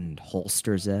and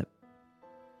holsters it.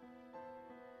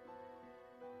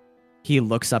 He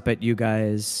looks up at you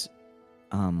guys,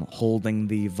 holding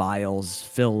the vials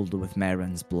filled with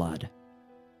Marin's blood.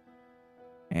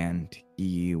 And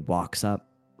he walks up.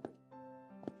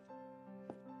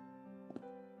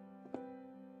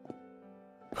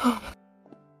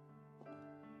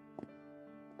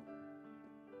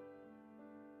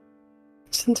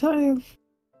 This entire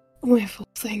werewolf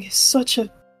thing is such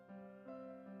a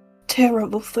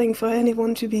terrible thing for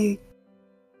anyone to be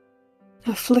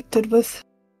afflicted with.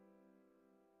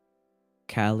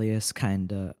 Callius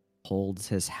kinda holds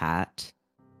his hat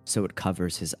so it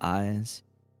covers his eyes.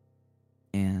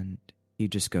 And he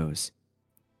just goes,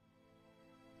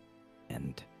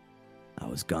 and I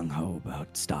was gung-ho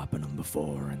about stopping them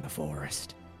before in the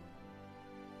forest.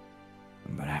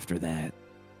 But after that,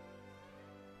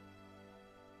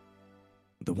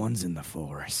 the ones in the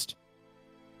forest,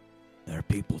 they're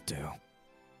people too.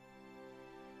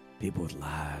 People with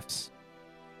lives.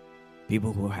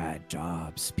 People who had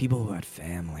jobs. People who had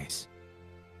families.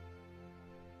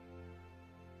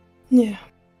 Yeah.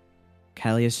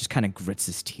 Callius just kind of grits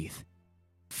his teeth.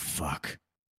 Fuck.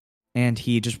 And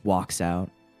he just walks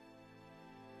out.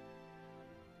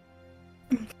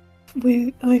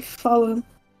 I follow.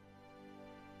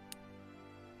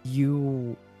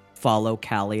 You follow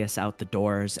Callius out the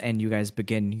doors, and you guys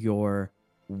begin your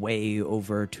way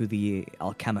over to the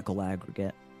alchemical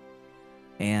aggregate.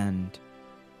 And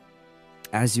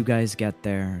as you guys get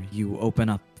there, you open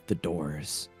up the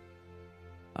doors.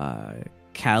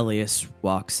 Callius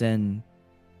walks in.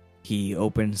 He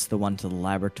opens the one to the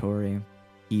laboratory.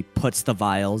 He puts the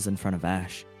vials in front of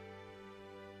Ash.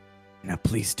 Now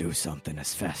please do something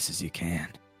as fast as you can.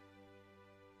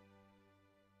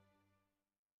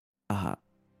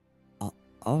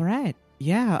 All right.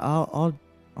 Yeah,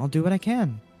 I'll do what I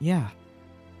can. Yeah.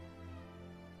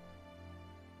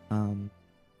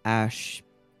 Ash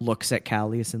looks at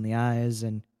Callius in the eyes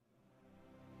and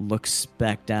looks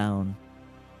back down.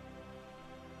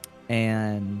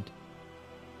 And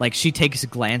like she takes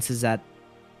glances at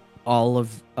all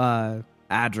of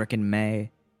Adric and May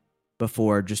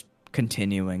before just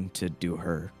continuing to do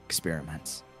her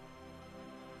experiments.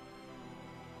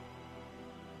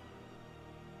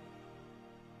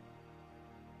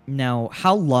 Now,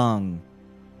 how long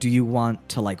do you want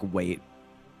to wait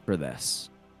for this?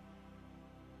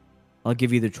 I'll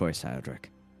give you the choice, Adric.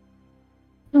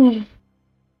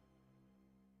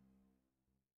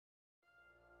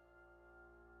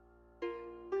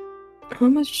 How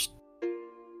much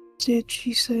did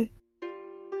she say?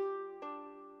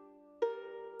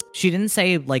 She didn't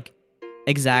say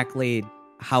exactly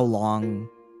how long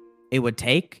it would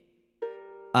take.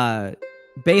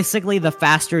 Basically, the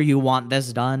faster you want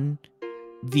this done,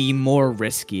 the more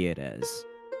risky it is.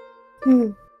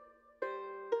 I'm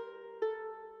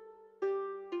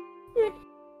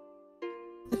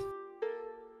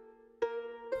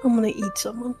gonna eat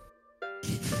someone.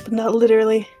 But not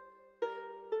literally.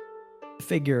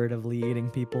 Figuratively eating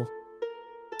people.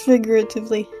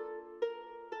 Figuratively.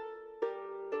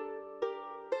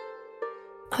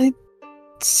 I'd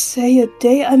say a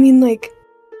day. I mean,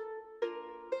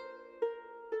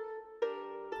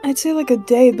 I'd say a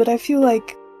day, but I feel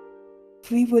like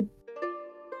we would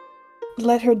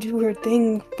let her do her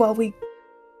thing while we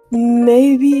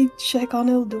maybe check on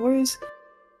Eldor's.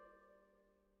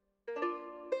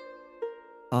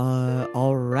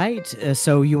 All right.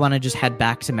 So you want to just head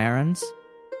back to Marin's?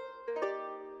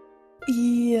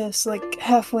 Yes,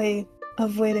 halfway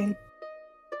of waiting.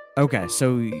 Okay,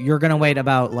 so you're gonna wait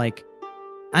about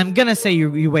I'm gonna say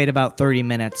you wait about 30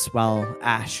 minutes while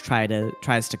Ash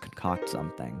tries to concoct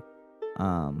something.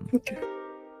 Okay.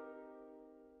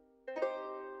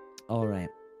 All right.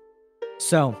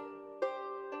 So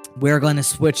we're going to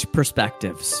switch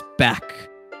perspectives back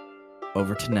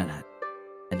over to Nanette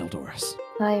and Eldoris.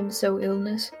 I am so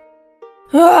illness.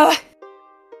 Ah!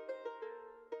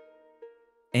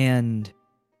 And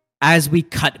as we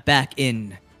cut back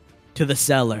in to the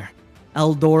cellar,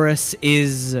 Eldoris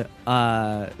is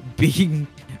being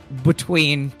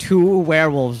between two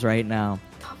werewolves right now.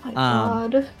 Oh my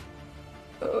god.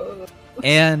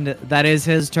 And that is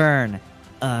his turn.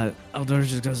 Eldoris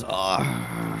just goes,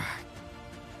 oh,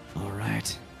 all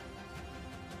right.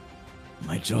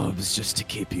 My job is just to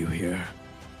keep you here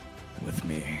with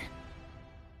me.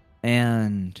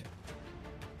 And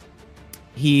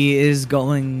he is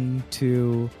going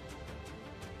to...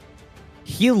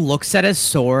 He looks at his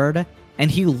sword,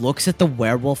 and he looks at the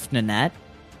werewolf Nanette,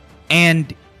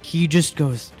 and he just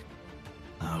goes,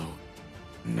 oh,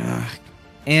 nah.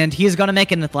 And he's going to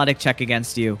make an athletic check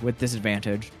against you with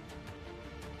disadvantage.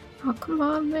 Oh, come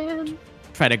on, man.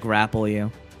 Try to grapple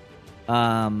you.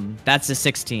 That's a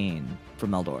 16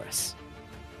 from Eldoris.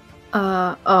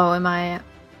 Am I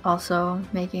also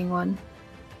making one?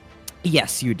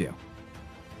 Yes, you do.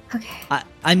 Okay.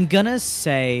 I'm gonna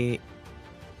say...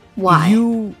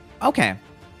 Why? Okay.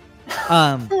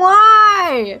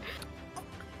 Why?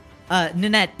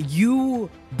 Nanette, you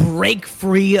break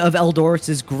free of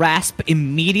Eldoris' grasp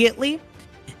immediately,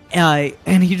 and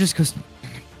he just goes,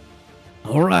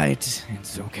 all right,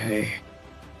 it's okay.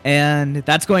 And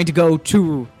that's going to go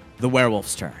to the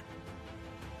werewolf's turn.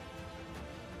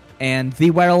 And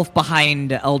the werewolf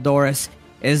behind Eldoris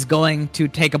is going to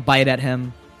take a bite at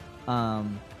him.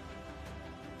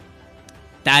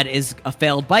 That is a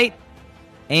failed bite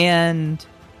and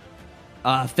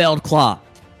a failed claw.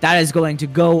 That is going to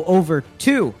go over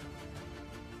to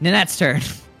Nanette's turn.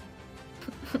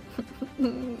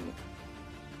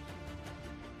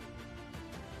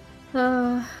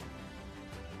 So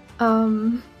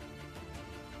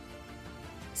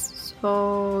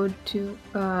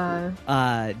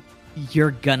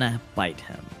you're gonna bite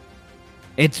him.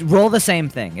 It's roll the same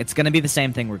thing. It's gonna be the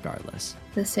same thing regardless.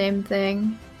 the same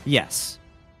thing. Yes.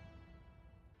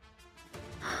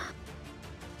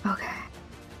 Okay.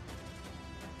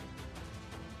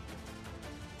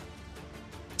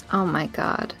 Oh my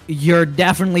god. You're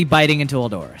definitely biting into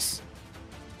Eldoris.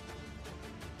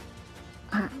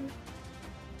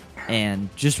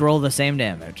 And just roll the same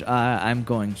damage. I'm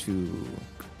going to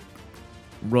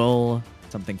roll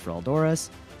something for Eldorus.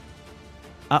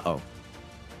 Uh-oh.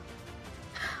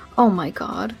 Oh my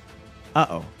god.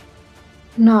 Uh-oh.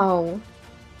 No.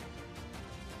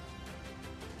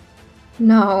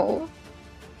 No.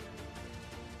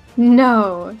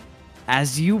 No.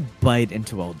 As you bite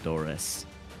into Eldorus,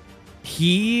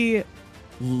 he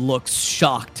looks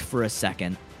shocked for a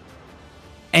second.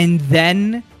 And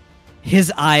then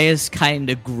his eyes kind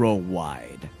of grow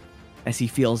wide as he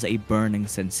feels a burning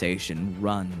sensation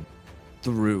run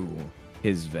through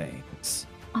his veins.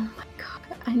 Oh my god.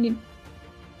 I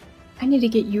need to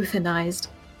get euthanized.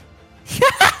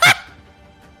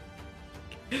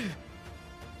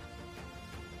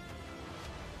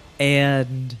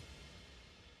 And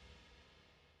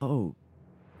oh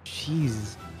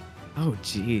jeez.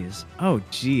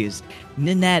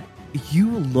 Ninette, you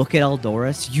look at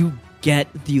Eldorus, you get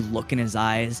the look in his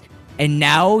eyes, and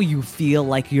now you feel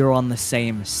like you're on the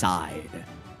same side.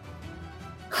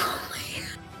 Oh my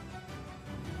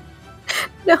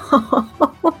god. No.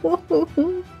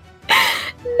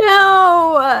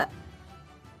 No.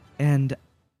 And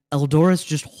Eldorus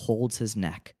just holds his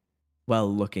neck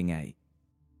while looking at you.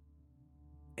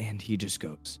 And he just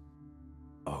goes,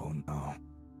 oh no.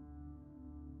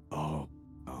 Oh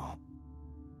no.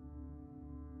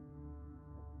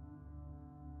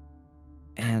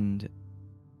 And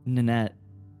Ninette,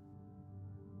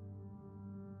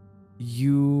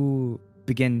 you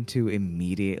begin to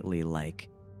immediately,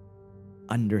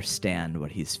 understand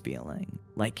what he's feeling.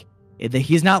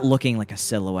 He's not looking like a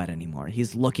silhouette anymore.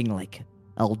 He's looking like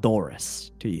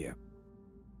Eldorus to you.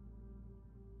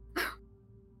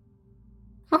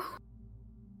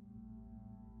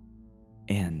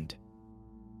 And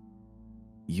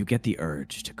you get the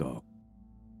urge to go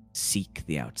seek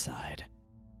the outside.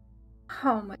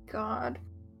 Oh my god.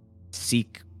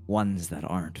 Seek ones that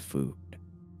aren't food.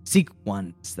 Seek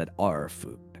ones that are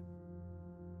food.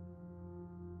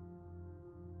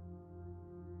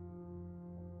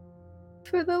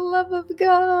 For the love of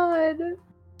God,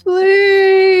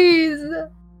 please.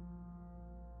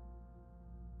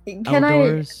 Can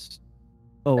Eldorus...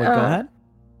 Oh, wait, go ahead.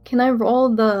 Can I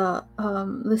roll the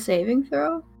saving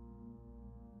throw?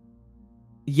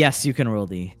 Yes, you can roll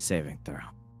the saving throw.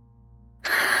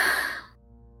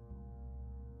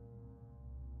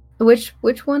 Which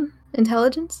one?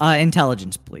 Intelligence?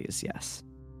 Intelligence, please, yes.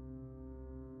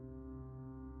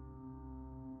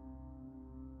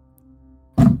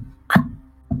 The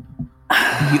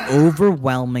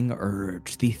overwhelming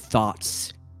urge, the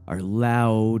thoughts are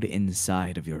loud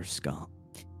inside of your skull.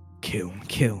 Kill,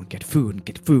 get food,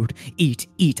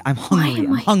 eat, I'm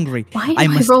hungry. Why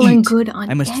am I rolling eat. good on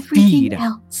I must everything feed.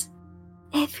 else?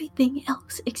 Everything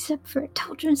else except for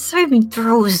intelligence saving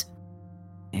throws.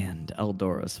 And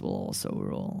Eldorus will also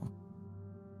roll.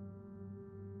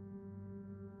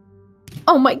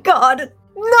 Oh my god!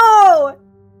 No!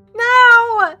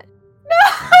 No!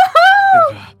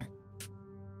 No!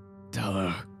 Tell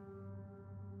her.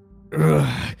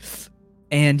 Ugh.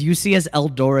 And you see as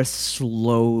Eldorus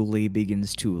slowly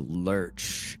begins to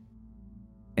lurch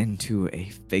into a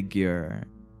figure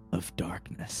of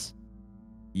darkness.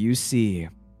 You see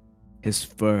his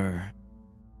fur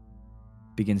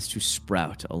begins to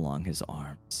sprout along his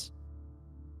arms.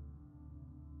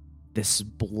 This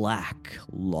black,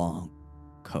 long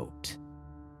coat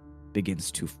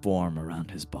begins to form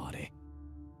around his body.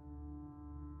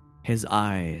 His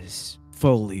eyes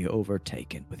fully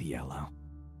overtaken with yellow.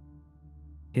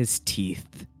 His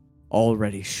teeth,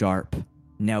 already sharp,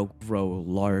 now grow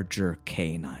larger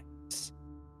canines.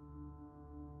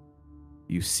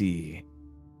 You see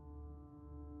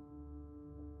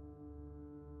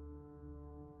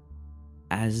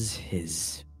as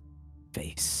his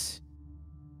face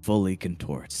fully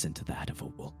contorts into that of a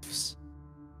wolf's.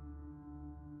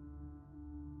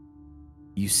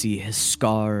 You see his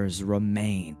scars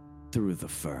remain through the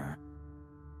fur.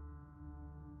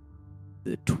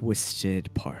 The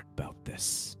twisted part about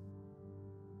this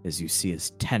is you see his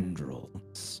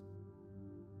tendrils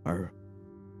are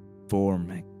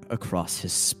forming across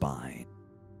his spine,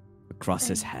 across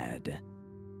his head,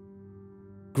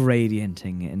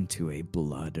 gradienting into a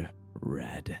blood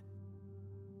red.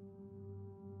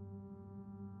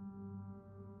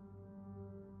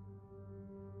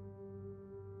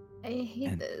 I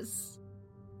hate this.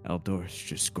 Eldorus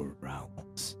just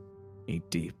growls, a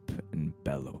deep and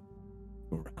bellow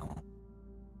growl.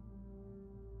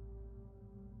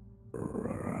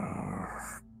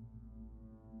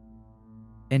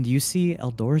 And you see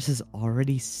Eldorus's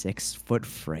already 6-foot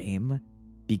frame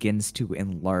begins to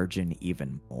enlarge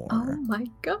even more. Oh my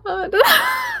god.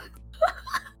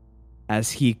 as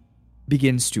he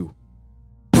begins to...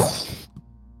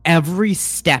 Every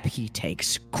step he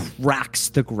takes cracks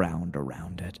the ground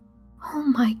around it. Oh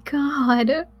my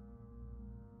god.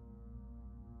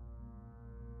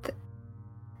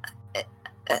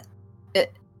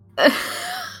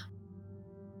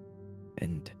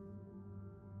 And...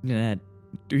 Nanette,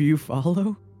 do you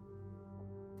follow?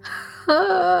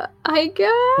 I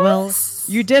guess. Well,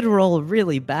 you did roll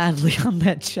really badly on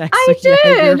that check, I so yeah,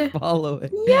 did. you're following.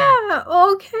 Yeah,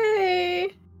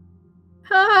 okay.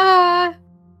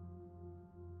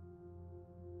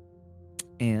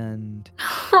 And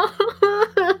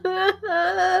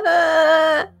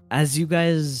as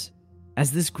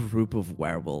this group of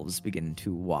werewolves begin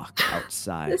to walk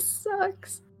outside This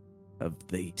sucks. of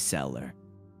the cellar,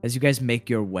 as you guys make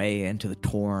your way into the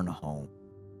torn home,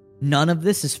 none of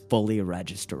this is fully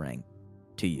registering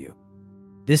to you.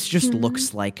 This just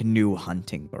looks like new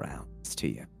hunting grounds to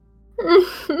you.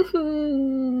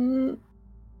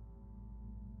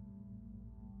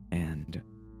 And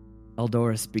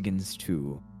Eldoris begins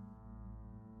to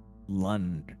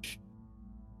lunge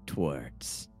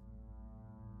towards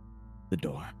the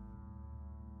door.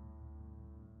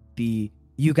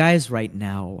 You guys right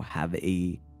now have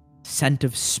a scent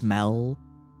of smell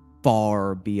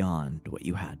far beyond what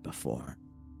you had before.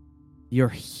 Your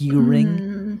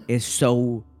hearing is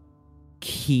so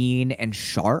keen and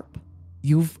sharp,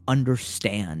 you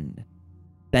understand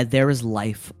that there is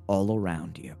life all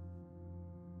around you.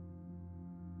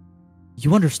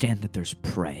 You understand that there's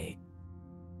prey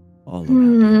all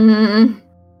around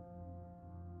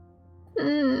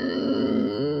you.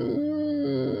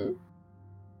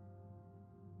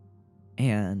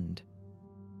 And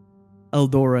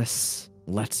Eldoris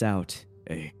lets out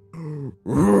a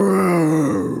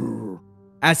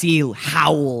as he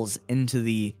howls into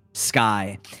the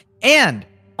sky. And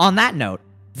on that note,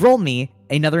 roll me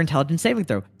another intelligence saving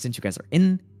throw since you guys are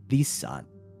in the sun.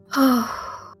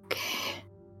 Oh,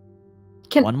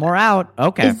 okay. One more out.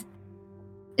 Okay.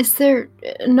 Is there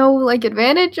no like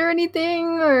advantage or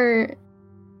anything or?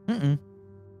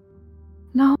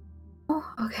 No.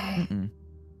 Okay.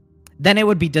 Then it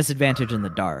would be disadvantage in the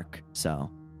dark. So,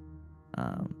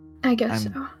 I guess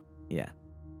so. Yeah.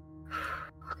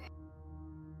 Okay.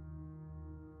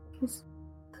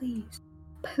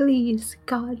 Please,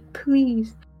 God,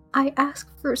 please. I ask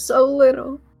for so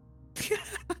little.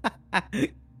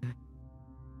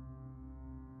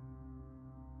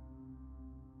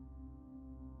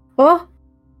 Oh!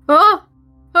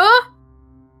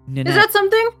 Nanette, is that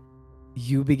something?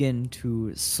 You begin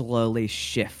to slowly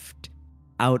shift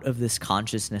out of this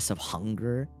consciousness of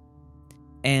hunger.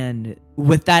 And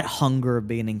with that hunger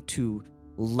beginning to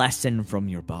lessen from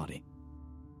your body,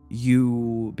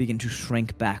 you begin to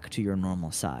shrink back to your normal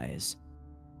size.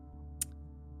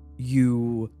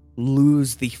 You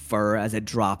lose the fur as it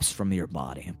drops from your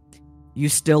body. You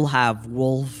still have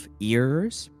wolf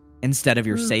ears instead of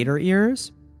your satyr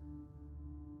ears.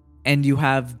 And you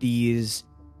have these,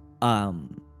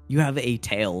 you have a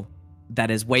tail that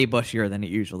is way bushier than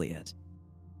it usually is.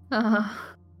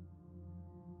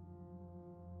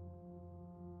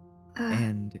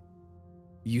 And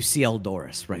you see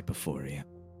Eldoris right before you.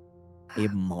 A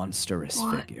monstrous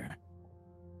figure.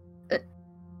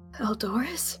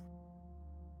 Eldoris?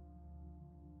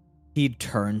 He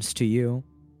turns to you.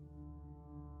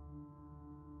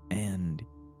 And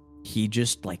he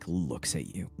just, looks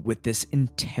at you with this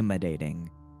intimidating,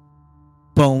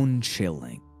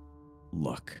 bone-chilling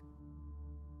look.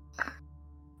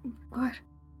 What?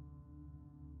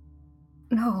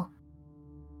 No.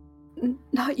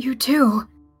 Not you too.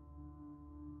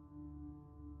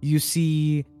 You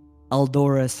see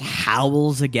Eldoris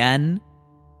howls again.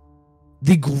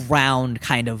 The ground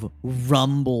kind of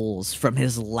rumbles from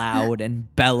his loud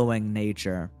and bellowing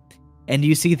nature. And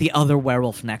you see the other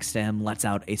werewolf next to him lets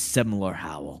out a similar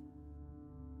howl.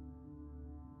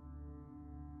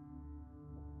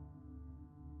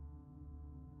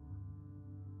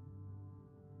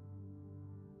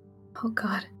 Oh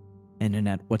God. And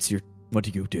Nanette, what do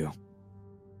you do?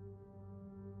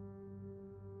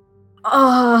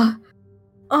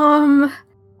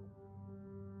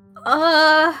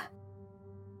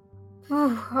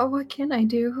 What can I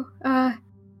do?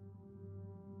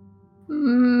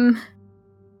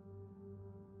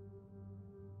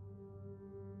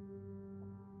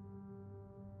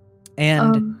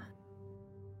 And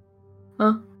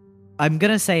huh? I'm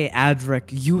gonna say, Adric,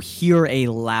 you hear a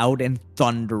loud and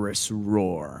thunderous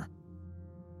roar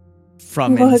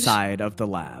from inside of the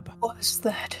lab. What's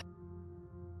that?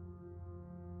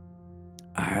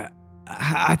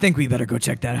 I think we better go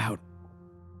check that out.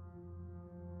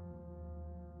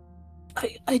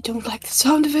 I don't like the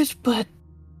sound of it, but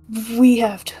we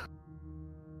have to.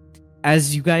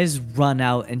 As you guys run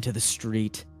out into the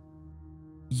street,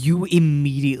 you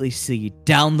immediately see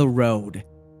down the road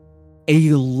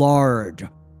a large,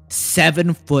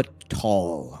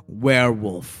 7-foot-tall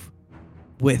werewolf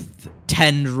with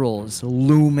tendrils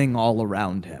looming all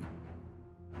around him.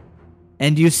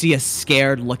 And you see a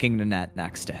scared-looking Nanette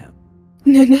next to him.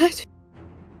 Nanette?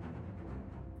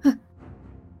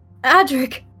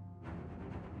 Adric!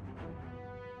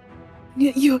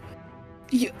 You...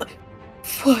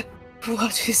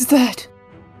 What is that?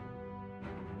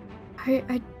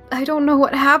 I don't know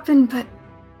what happened, but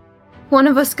one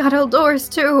of us got Eldorus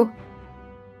too.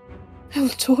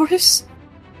 Eldorus?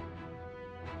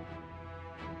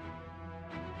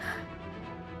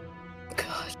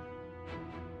 God.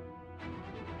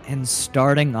 And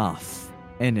starting off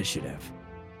initiative,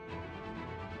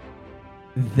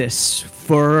 this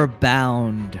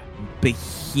fur-bound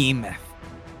behemoth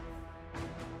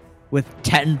with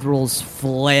tendrils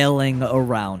flailing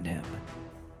around him.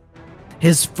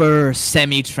 His fur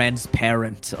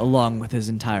semi-transparent along with his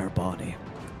entire body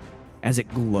as it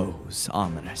glows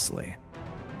ominously.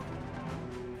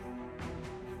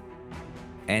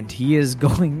 And he is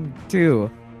going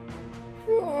to...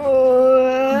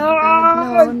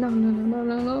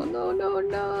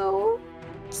 No.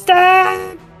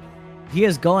 Stop! He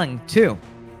is going to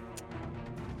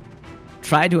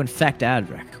try to infect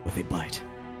Adric with a bite.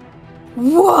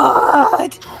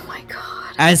 What? Oh my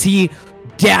god. As he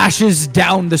dashes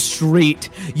down the street,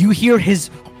 you hear his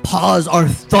paws are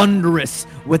thunderous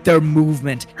with their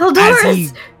movement Eldorus! as he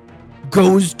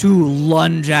goes to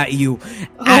lunge at you.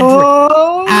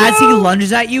 Oh, As he no.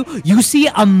 lunges at you, you see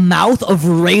a mouth of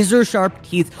razor-sharp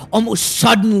teeth almost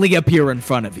suddenly appear in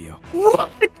front of you.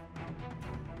 What?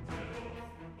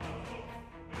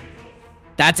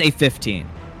 That's a 15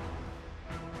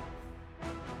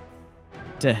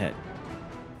 to hit.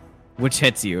 Which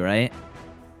hits you, right?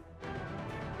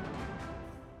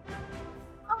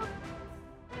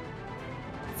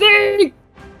 See?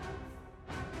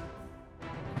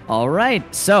 All right,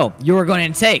 so you are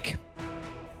going to take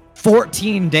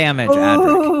 14 damage,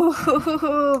 Adric.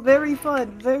 Oh, very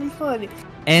fun, very fun.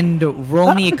 And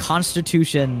roll me a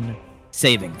Constitution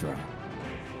saving throw.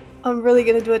 I'm really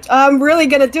gonna do it. I'm really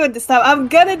gonna do it this time. I'm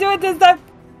gonna do it this time.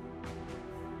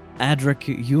 Adric,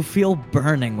 you feel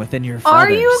burning within your feathers.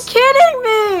 Are you kidding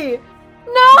me?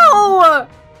 No!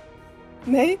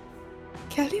 May?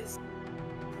 Callius?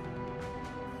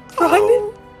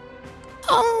 Run?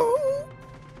 Oh.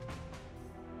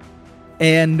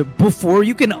 And before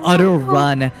you can utter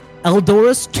run,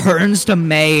 Eldorus turns to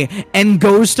May and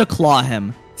goes to claw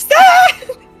him. Stop!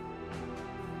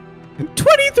 23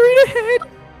 to hit!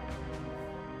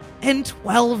 And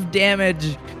 12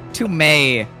 damage to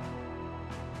May.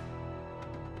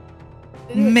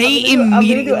 May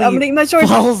immediately I'm gonna eat my sword.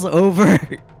 falls over,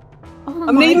 Oh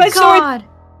I'm gonna eat my my sword. god.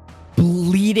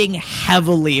 bleeding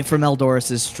heavily from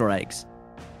Eldorus' strikes.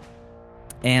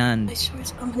 And My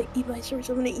swords. I'm gonna eat my swords.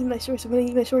 I'm gonna eat my swords. I'm gonna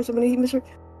eat my swords. I'm gonna eat my swords.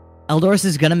 Eldorus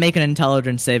is gonna make an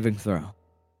intelligence saving throw.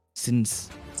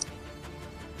 Since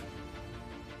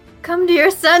Come to your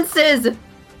senses.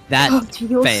 that Come to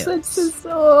your fails. senses.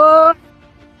 Oh.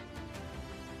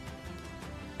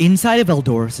 Inside of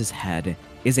Eldorus' head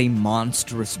is a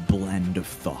monstrous blend of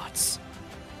thoughts.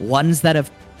 Ones that have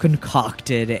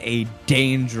concocted a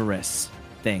dangerous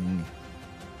thing.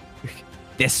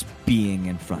 This being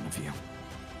in front of you.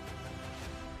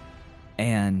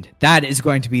 And that is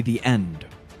going to be the end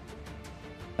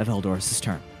of Eldorus'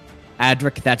 turn.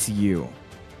 Adric, that's you.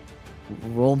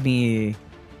 Roll me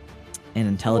an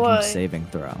intelligence Why? saving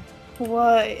throw.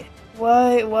 Why?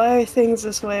 Why are things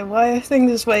this way? Why are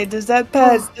things this way? Does that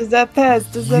pass? Does that pass?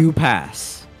 Does that... You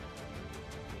pass.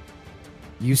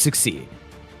 You succeed.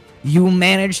 You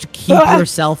manage to keep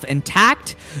yourself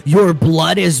intact. Your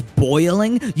blood is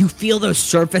boiling. You feel those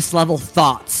surface level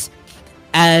thoughts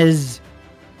as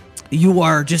you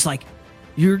are just like,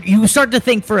 you start to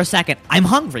think for a second, I'm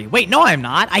hungry. Wait, no, I'm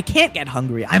not. I can't get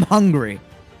hungry. I'm hungry.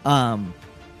 I'm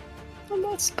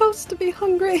not supposed to be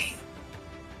hungry.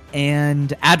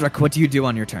 And Adric, what do you do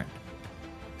on your turn?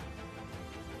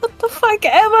 What the fuck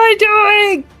am I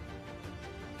doing?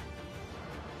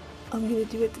 I'm gonna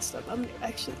do it this time. I'm gonna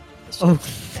actually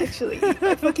eat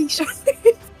my fucking shark.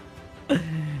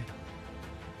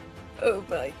 Oh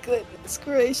my goodness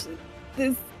gracious.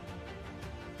 This...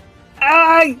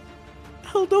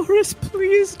 Eldorus,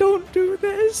 please don't do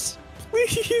this.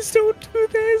 Please don't do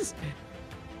this.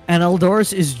 And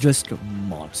Eldorus is just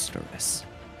monstrous.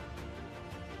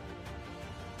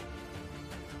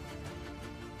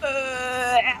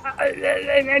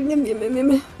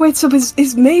 Wait, so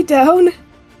is May down?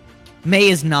 May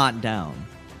is not down.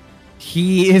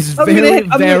 He is I'm very,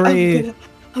 gonna- very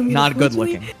I'm gonna not good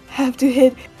fortunately looking. Have to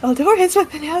hit Eldorus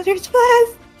with an Eldritch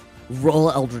Blast.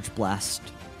 Roll Eldritch Blast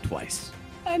twice.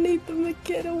 I need them to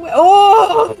get away.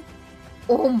 Oh!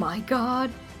 Oh my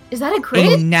god. Is that a A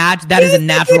crit? that is a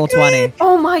natural 20.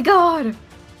 Oh my god.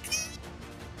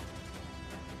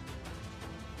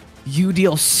 You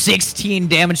deal 16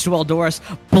 damage to Eldorus,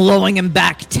 blowing him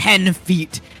back 10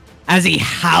 feet as he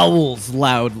howls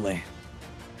loudly.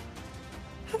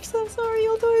 I'm so sorry,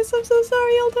 Eldorus. I'm so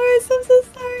sorry, Eldorus. I'm so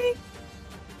sorry.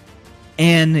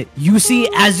 And you see,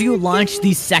 Oh as you my launch God.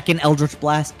 the second Eldritch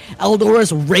Blast,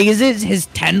 Eldorus raises his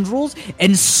tendrils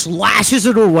and slashes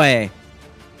it away.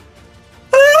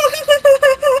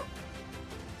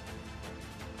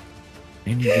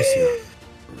 And you just hear,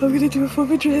 I'm gonna do a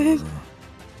form of dread.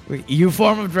 you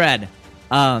form of dread.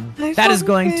 That form is of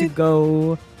going to dread.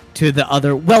 go to the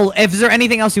other. Well, if is there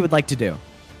anything else you would like to do?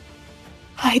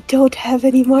 I don't have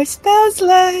any more spell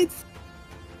slots.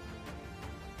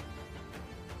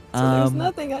 So there's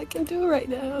nothing I can do right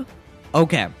now.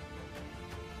 Okay.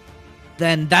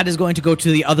 Then that is going to go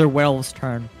to the other werewolf's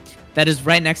turn. That is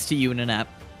right next to you, Nanette.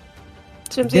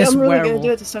 Jimsy, This I'm really werewolf- gonna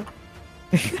do it this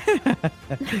time.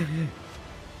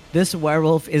 This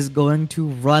werewolf is going to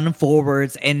run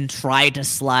forwards and try to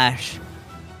slash.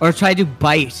 Or try to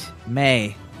bite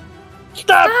May.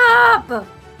 Stop! Stop!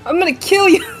 I'm gonna kill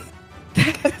you!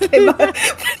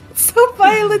 So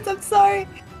violent, I'm sorry.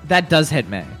 That does hit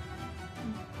May.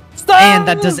 Stop! And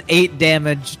that does 8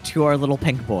 damage to our little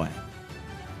pink boy.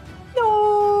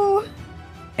 No! I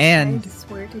And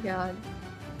swear to god.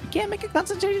 he can't make a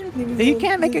concentration. Leave him He alone,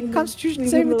 can't make a leave him constitution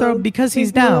leave him saving throw alone, because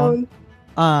he's leave him down.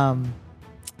 alone.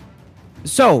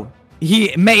 So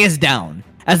May is down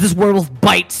as this werewolf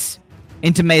bites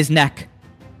into May's neck,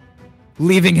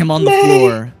 leaving him on the May!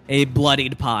 floor, a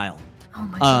bloodied pile. Oh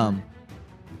my god.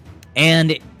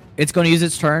 And it's going to use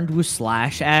its turn to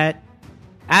slash at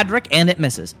Adric, and it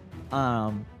misses.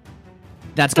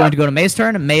 That's going to go to May's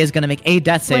turn, and May is going to make a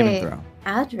death saving Wait, throw.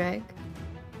 Adric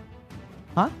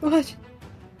What?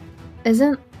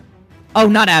 isn't. Oh,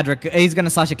 not Adric. He's going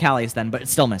to slash at Callius then, but it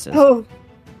still misses. Oh,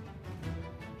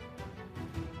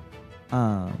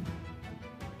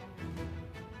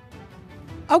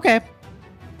 Okay.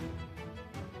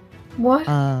 What?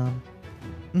 Mhm.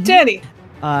 Danny!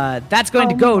 That's going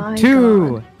to Oh go my to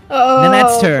God. Oh,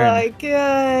 Nanette's turn. my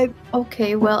god.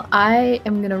 Okay, well, I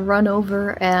am gonna run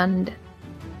over and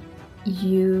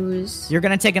use. You're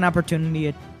going to take an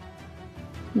opportunity.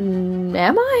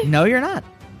 Am I? No, you're not.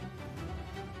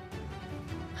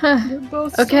 Huh. You're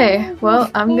both Okay, so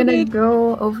well, I'm gonna wounded.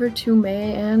 go over to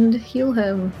May and heal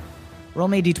him. Roll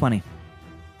me a d20.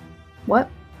 What?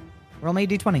 Roll me a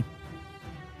d20.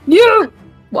 You!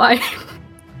 Why?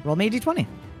 Roll me a d20.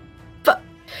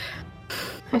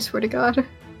 I swear to God.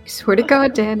 I swear to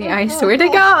God, Danny. I swear to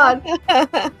God.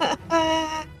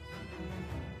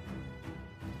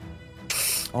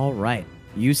 All right.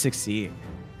 You succeed.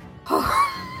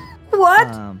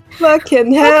 What?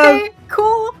 Fucking hell. Okay,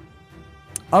 cool.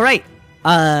 All right.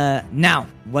 Now,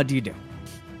 what do you do?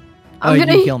 I'm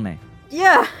gonna you heal me.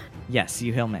 Yeah. Yes,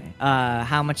 you heal me.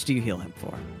 How much do you heal him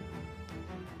for?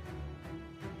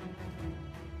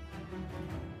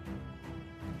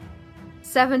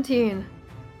 17.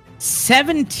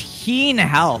 17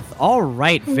 health. All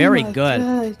right, Oh very my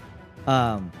good.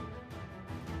 God.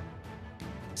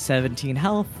 17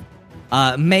 health.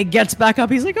 May gets back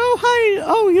up. He's like, "Oh, hi.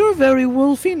 Oh, you're very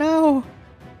wolfy now."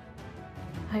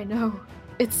 I know.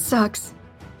 It sucks.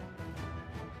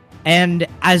 And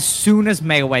as soon as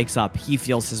May wakes up, he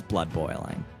feels his blood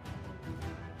boiling.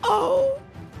 Oh.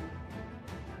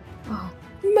 Oh,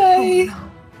 May. no.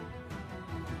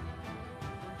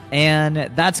 And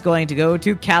that's going to go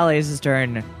to Callius'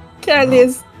 turn.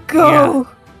 Candice, go.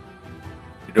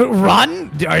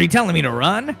 Run? Are you telling me to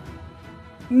run?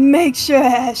 Make sure,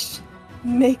 Ash.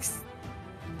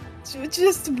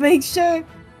 Just make sure.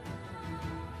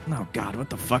 Oh god, what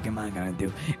the fuck am I gonna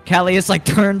do? Callius like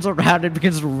turns around and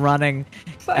begins running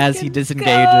as he Fucking disengages.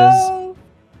 go.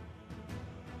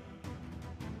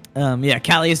 Yeah,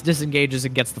 Callius disengages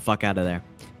and gets the fuck out of there.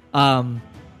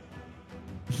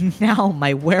 Now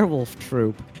my werewolf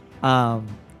troop.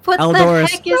 What Eldorus- the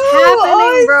heck is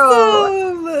happening, bro?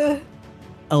 Awesome.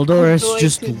 Eldorus I'm going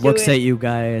just to do looks it. at you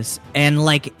guys and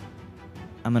like,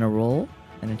 I'm gonna roll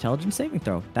an intelligence saving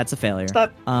throw. That's a failure.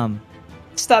 Stop.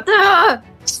 Stop. Ah!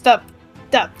 Stop.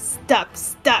 Stop. Stop.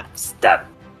 Stop. Stop.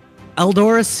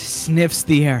 Eldorus sniffs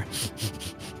the air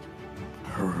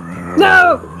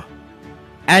No.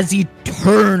 as he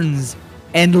turns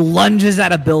and lunges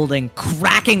at a building,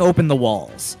 cracking open the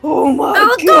walls. Oh my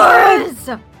god!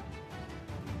 Eldorus!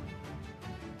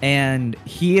 And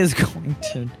he is going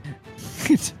to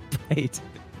bite.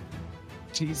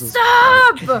 Jesus.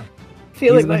 Stop! I'm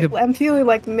feeling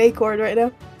like Maycord right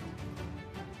now.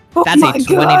 Oh That's my a 20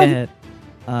 god. to hit.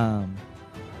 Oh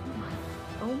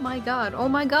my god, oh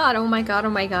my god, oh my god, oh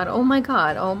my god, oh my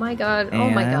god, oh my god, oh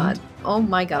my god, oh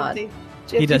my god.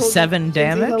 He does 7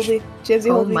 damage.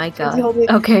 Oh my god.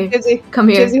 Okay, come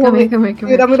here, Gypsy, come hold here, me. come here, come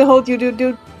Dude, I'm here. gonna hold you,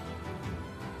 dude.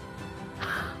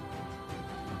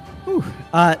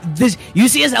 You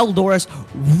see as Eldorus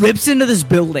rips into this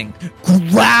building,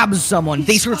 grabs someone,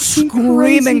 they start fucking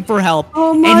screaming crazy. for help,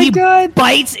 Oh and my he god.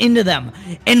 bites into them,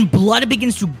 and blood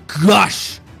begins to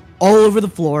gush all over the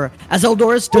floor as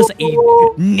Eldorus does a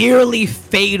nearly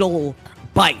fatal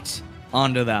bite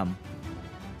onto them.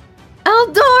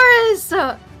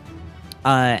 Eldorus!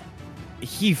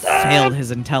 He failed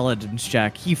his intelligence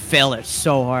check. He failed it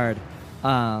so hard.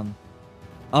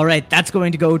 All right, that's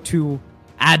going to go to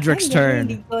Adric's turn. I'm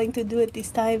really going to do it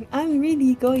this time. I'm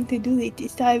really going to do it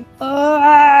this time.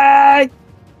 Why,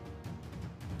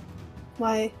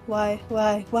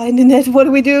 Nanette? What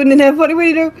do we do, Nanette? What do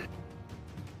we do?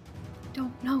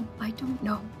 Don't know, I don't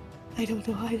know. I don't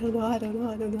know.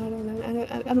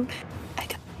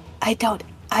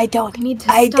 We need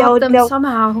to I stop don't them know.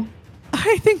 somehow.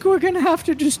 I think we're gonna have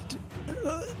to just.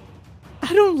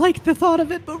 I don't like the thought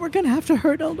of it, but we're gonna have to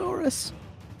hurt Eldorus.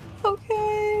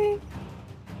 Okay.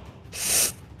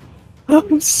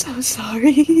 I'm so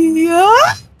sorry.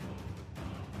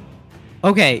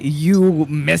 Okay, you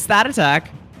miss that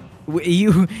attack.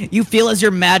 You feel as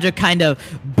your magic kind of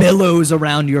billows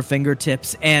around your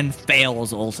fingertips and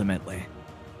fails ultimately.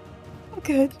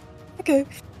 Okay.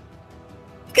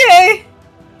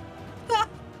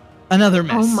 Another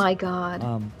miss. Oh my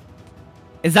god.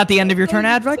 Is that the end of your turn,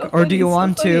 Adric, or do you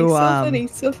want to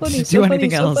so funny, do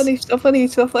anything else? So funny.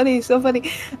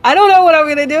 I don't know what I'm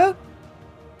gonna do.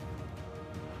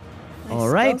 All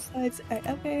right.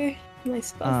 My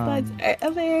spell slides are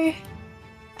over.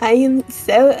 I am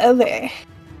so over.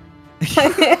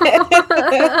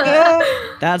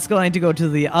 That's going to go to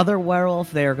the other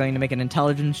werewolf. They are going to make an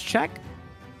intelligence check.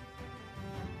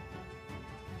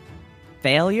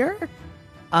 Failure.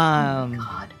 Oh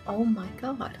my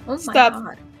god.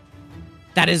 Stop.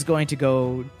 That is going to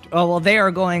go. Oh well, they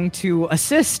are going to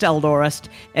assist Eldorus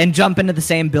and jump into the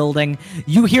same building.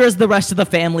 You hear as the rest of the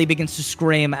family begins to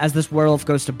scream as this werewolf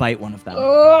goes to bite one of them.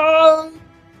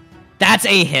 That's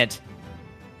a hit.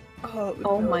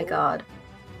 Oh my god.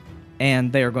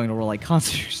 And they are going to roll a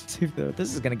Constitution.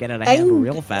 This is going to get out of hand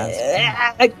real fast.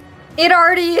 It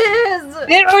already is!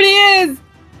 It already is!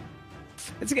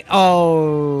 It's okay.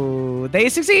 Oh, they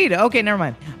succeed. Okay, never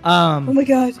mind. Oh my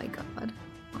god. Oh my god.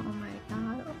 Oh my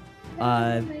god.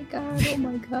 Uh, Oh my god. Oh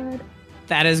my god.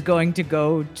 That is going to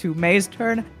go to May's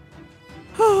turn.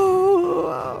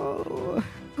 Oh,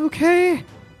 okay.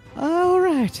 All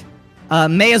right.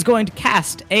 May is going to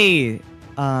cast a.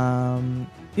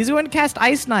 He's going to cast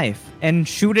Ice Knife and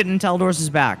shoot it into Eldorus's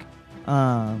back.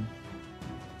 All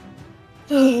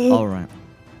right.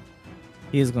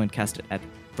 He is going to cast it at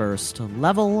first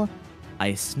level.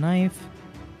 Ice Knife.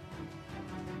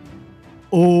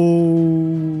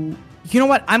 Oh. You know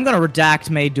what? I'm going to redact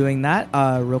May doing that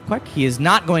real quick. He is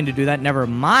not going to do that. Never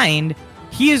mind.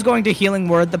 He is going to Healing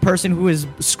Word the person who is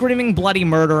screaming bloody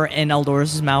murder in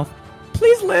Eldorus' mouth.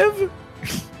 Please live.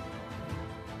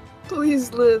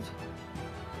 Please live.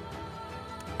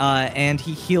 And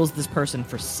he heals this person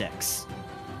for 6.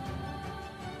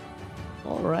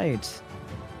 All right.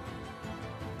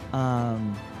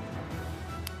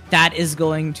 That is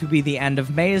going to be the end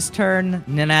of May's turn.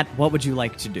 Nanette, what would you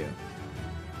like to do?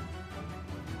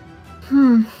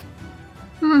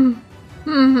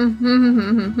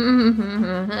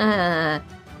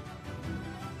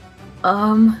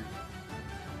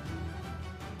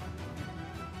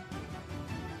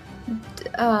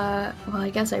 Well, I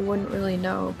guess I wouldn't really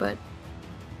know, but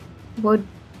well,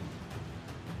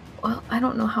 I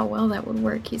don't know how well that would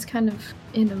work. He's kind of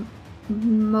in a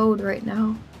mode right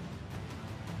now.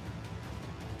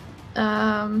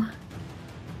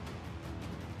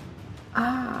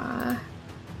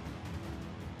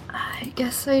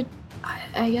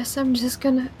 I guess I'm just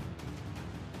gonna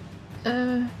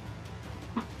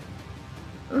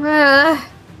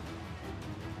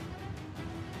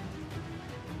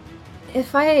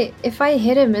if I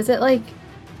hit him, is it like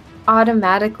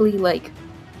automatically like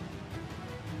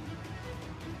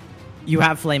You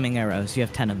have flaming arrows. You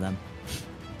have 10 of them.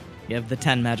 You have the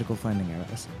 10 magical flaming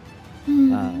arrows.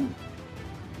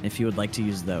 If you would like to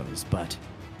use those, but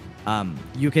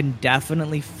You can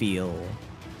definitely feel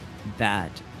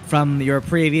that from your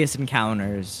previous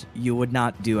encounters, you would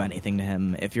not do anything to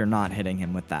him if you're not hitting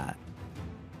him with that.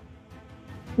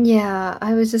 Yeah,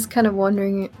 I was just kind of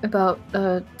wondering about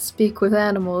speak with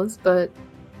animals, but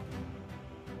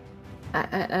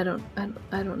I don't know.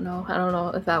 I don't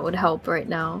know if that would help right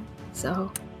now.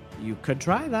 So You could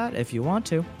try that if you want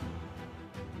to.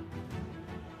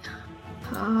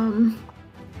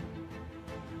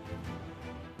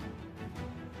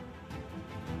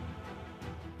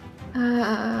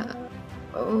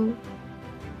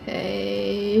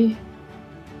 Okay.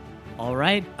 All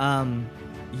right.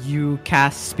 You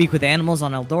cast Speak with Animals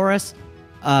on Eldorus.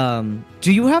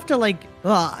 Do you have to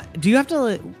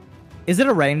is it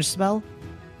a ranged spell?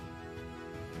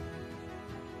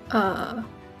 Or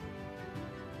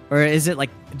is it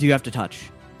do you have to touch?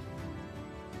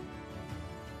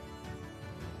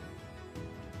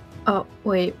 Oh,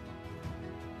 wait.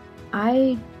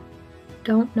 I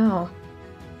don't know.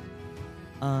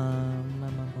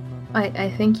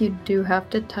 I think you do have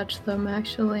to touch them,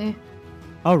 actually.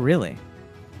 Oh, really?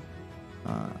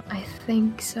 I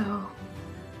think so.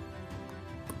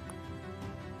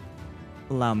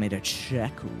 Allow me to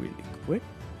check really quick.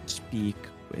 Speak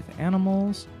with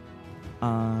animals.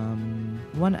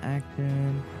 One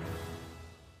action.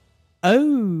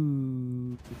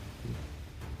 Oh.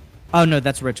 Oh no,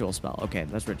 that's ritual spell. Okay,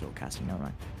 that's ritual casting.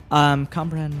 Never mind.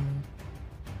 Comprehend.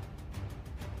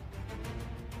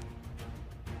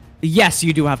 Yes,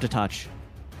 you do have to touch.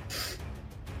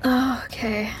 Oh,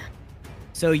 okay.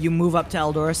 So you move up to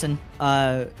Eldorus and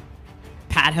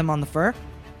pat him on the fur.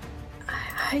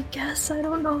 I guess I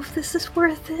don't know if this is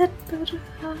worth it, but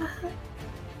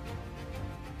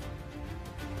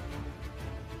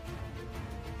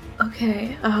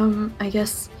okay, I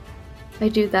guess I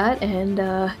do that and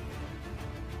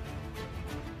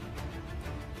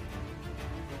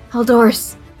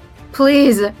Eldorus,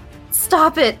 please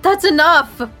stop it. That's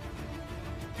enough.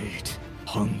 Eat.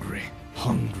 Hungry.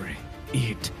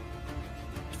 Eat.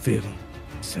 Fill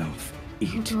self. Eat.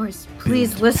 Eldorus,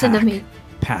 please Build, listen to pack. me.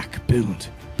 Pack. Build.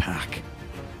 Pack.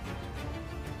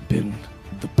 Build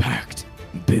the pact.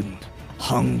 Build.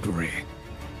 Hungry.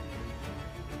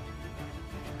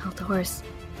 Eldorus,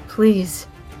 please.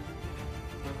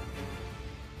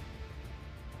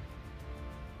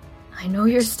 I know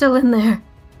you're still in there.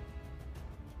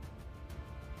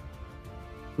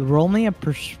 Roll me a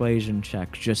persuasion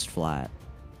check, just flat.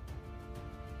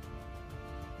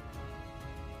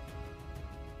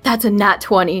 That's a nat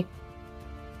 20.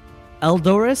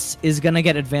 Eldorus is gonna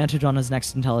get advantage on his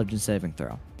next intelligence saving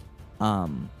throw.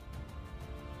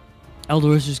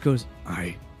 Eldorus just goes,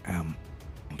 I am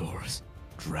Doris.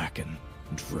 Draken.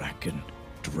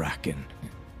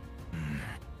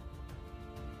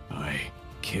 I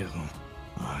kill.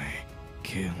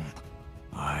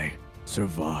 I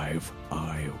survive.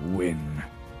 I win.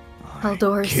 I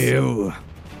Eldorus. kill.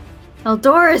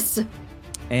 Eldorus!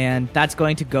 and that's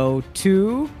going to go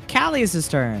to Callius's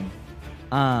turn.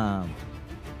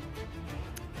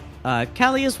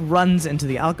 Callius runs into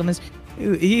the alchemist.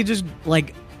 He's just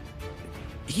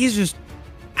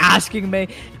asking me,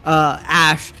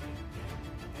 Ash.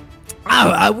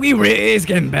 It's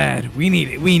getting bad. We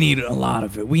need a lot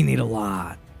of it. We need a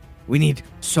lot. We need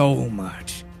so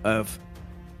much of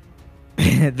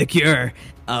the cure.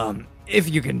 If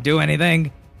you can do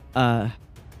anything, yeah,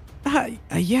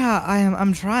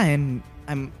 I'm trying.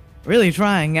 I'm really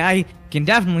trying. I can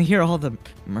definitely hear all the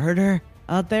murder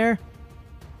out there.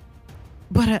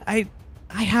 But I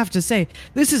have to say,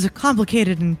 this is a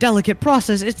complicated and delicate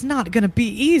process. It's not gonna be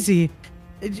easy.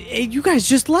 You guys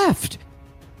just left.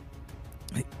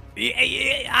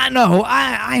 I know.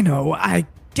 I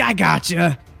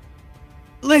gotcha.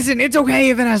 Listen, it's okay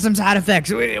if it has some side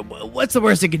effects. What's the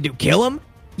worst it can do? Kill him?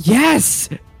 Yes.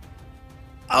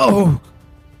 Oh,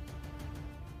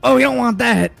 you don't want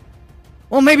that.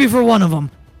 Well, maybe for one of them,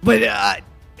 but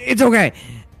it's okay.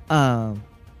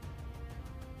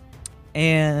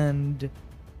 And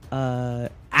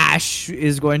Ash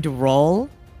is going to roll.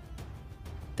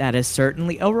 That is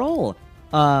certainly a roll.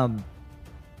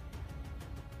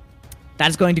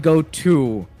 That's going to go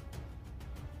to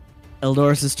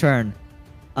Eldorus' turn.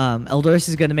 Eldorus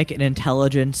is going to make an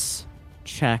intelligence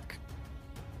check.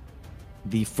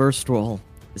 The first roll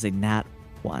is a nat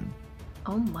 1.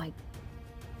 Oh my.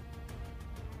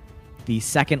 The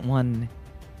second one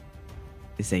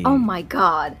is a Oh my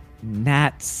god.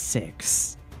 nat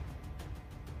 6.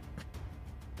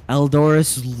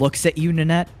 Eldorus looks at you,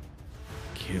 Nanette.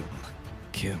 Kill.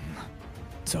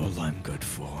 It's all I'm good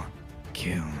for.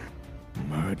 Kill.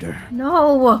 Murder.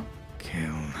 No.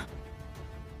 Kill.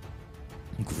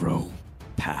 grow,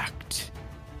 pact,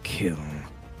 kill,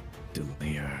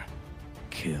 delire,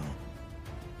 kill,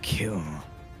 kill.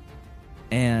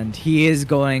 And he is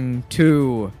going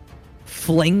to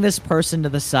fling this person to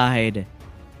the side,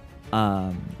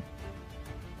 and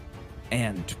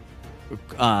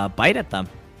bite at them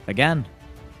again.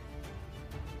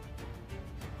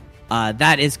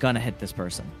 That is gonna hit this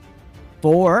person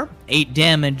for 8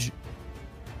 damage.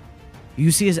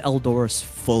 You see as Eldorus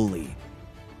fully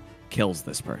kills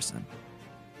this person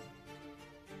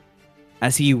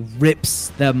as he rips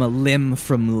them limb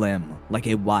from limb like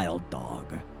a wild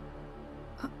dog.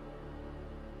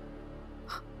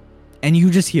 And you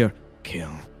just hear,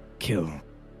 Kill, kill,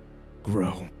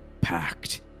 grow,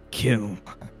 pact, kill.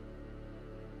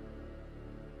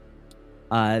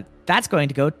 That's going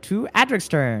to go to Adric's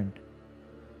turn.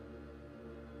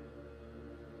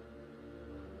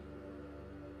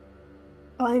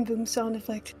 Fine boom sound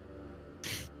effect.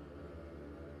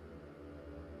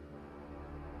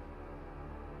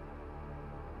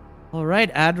 All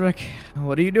right, Adric,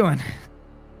 what are you doing?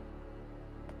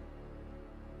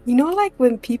 You know, like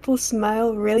when people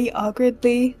smile really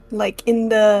awkwardly, like in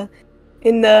the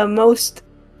most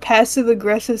passive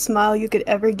aggressive smile you could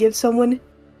ever give someone.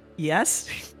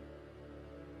 Yes,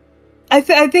 I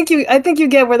think you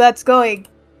get where that's going.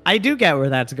 I do get where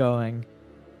that's going.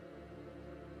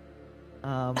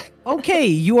 Okay,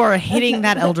 you are hitting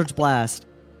that Eldritch Blast.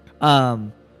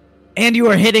 And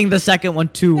you are hitting the second one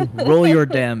too. Roll your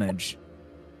damage.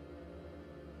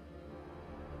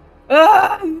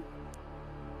 Ah!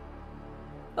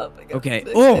 Oh my god. Okay.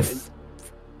 Oof.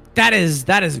 That is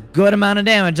a good amount of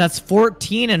damage. That's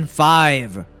 14 and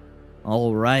 5.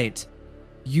 All right.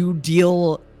 You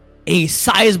deal a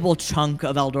sizable chunk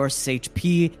of Eldorus'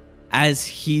 HP as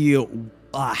he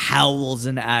howls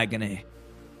in agony.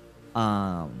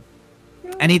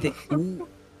 Anything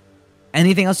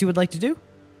else you would like to do?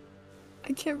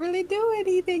 I can't really do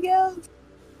anything else.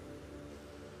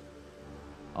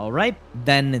 All right,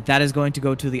 then that is going to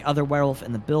go to the other werewolf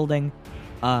in the building.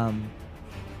 Gonna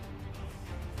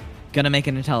make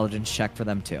an intelligence check for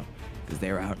them too, because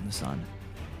they are out in the sun.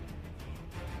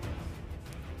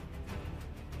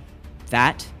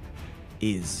 That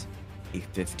is a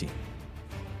 15.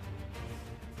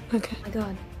 Okay. Oh my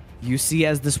god. You see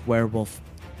as this werewolf,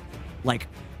 like,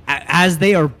 as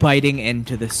they are biting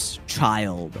into this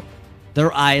child,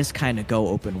 their eyes kind of go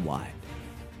open wide.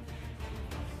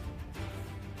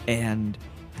 And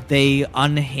they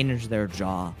unhinge their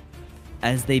jaw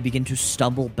as they begin to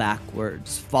stumble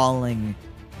backwards, falling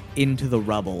into the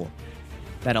rubble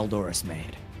that Eldorus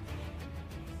made.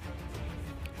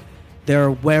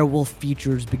 Their werewolf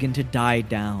features begin to die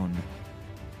down.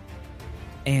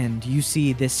 And you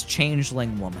see this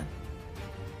changeling woman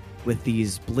with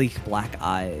these bleak black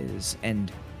eyes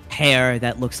and hair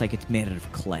that looks like it's made out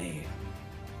of clay.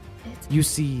 You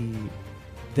see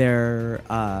they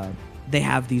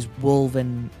have these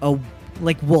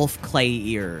like wolf clay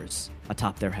ears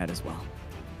atop their head as well.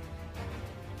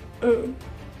 Oh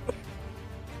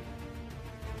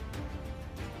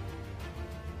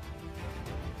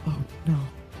no.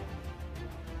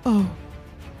 Oh.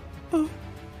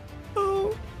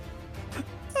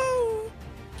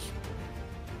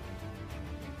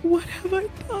 What have I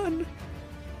done?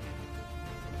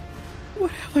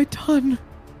 What have I done?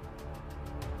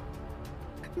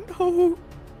 No.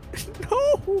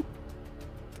 No.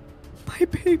 My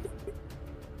baby.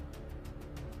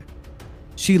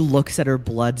 She looks at her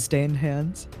blood-stained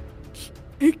hands.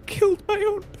 I killed my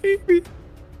own baby.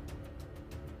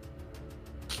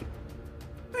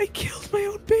 I killed my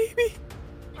own baby.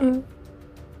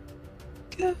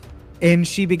 And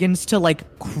she begins to,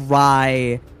 like,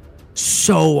 cry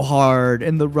so hard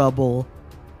in the rubble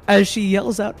as she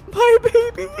yells out, "My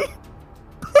baby!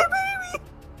 My baby!"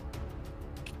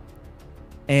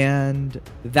 And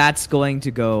that's going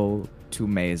to go to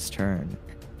May's turn.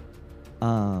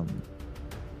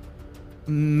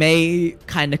 May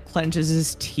kind of clenches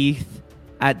his teeth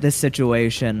at this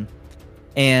situation,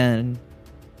 and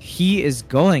he's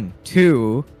going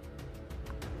to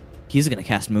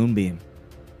cast Moonbeam.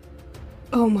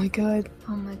 Oh my god.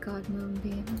 Oh my god,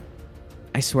 Moonbeam.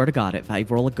 I swear to God, if I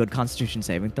roll a good Constitution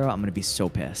saving throw, I'm going to be so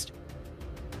pissed.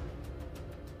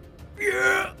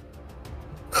 Yeah.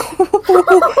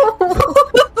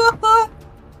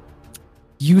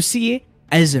 You see,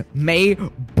 as May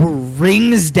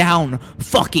brings down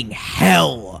fucking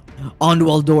hell onto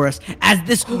Eldorus, as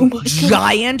this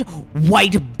giant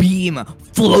white beam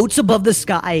floats above the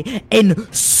sky and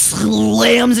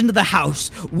slams into the house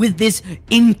with this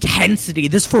intensity,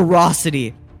 this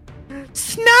ferocity.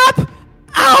 Snap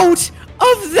out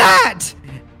of that!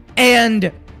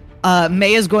 And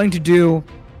May is going to do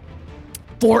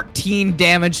 14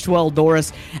 damage to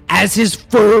Eldoris as his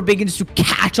fur begins to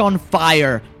catch on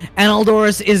fire. And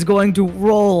Eldoris is going to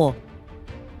roll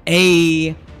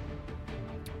a...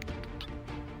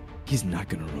 He's not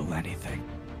going to roll anything.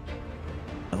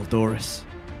 Eldoris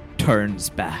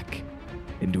turns back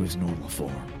into his normal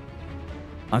form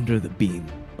under the beam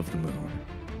of the moon.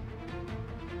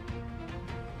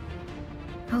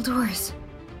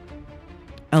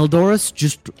 Eldoris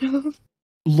just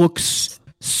looks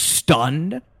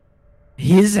stunned.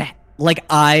 His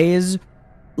eyes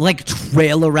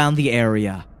trail around the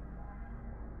area.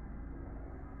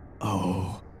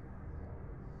 Oh.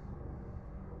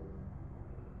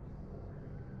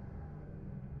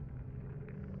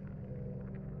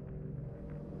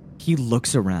 He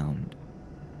looks around,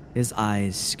 his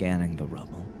eyes scanning the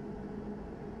rubble.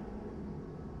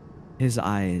 His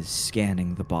eyes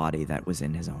scanning the body that was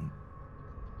in his own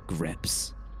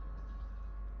grips.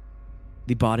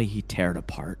 The body he teared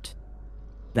apart.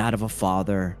 That of a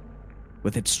father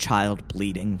with its child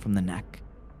bleeding from the neck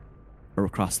or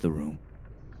across the room.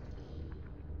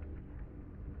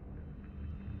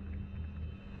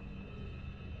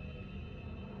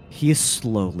 He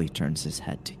slowly turns his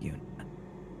head to you.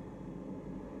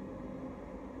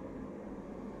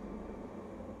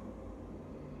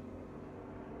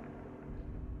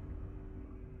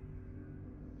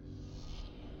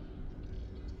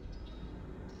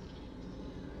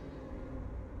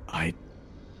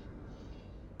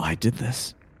 I did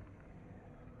this.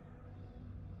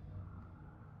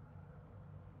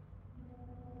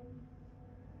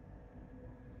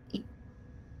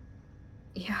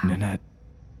 Yeah. Nanette.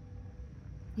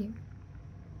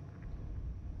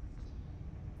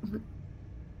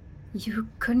 You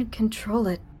couldn't control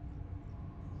it.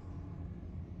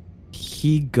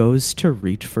 He goes to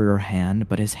reach for your hand,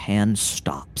 but his hand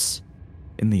stops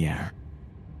in the air.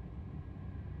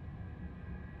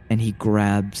 And he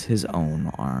grabs his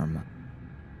own arm.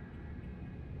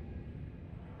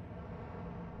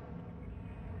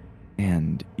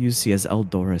 And you see as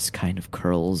Eldoris kind of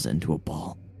curls into a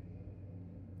ball.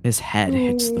 His head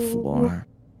hits the floor.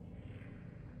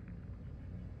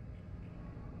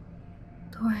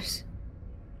 Doris.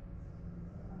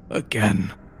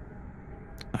 Again.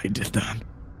 I did that.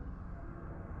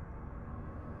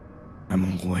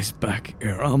 I'm always back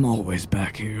here. I'm always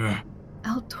back here.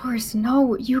 Eldoris,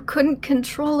 no, you couldn't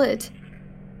control it.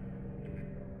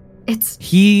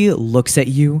 He looks at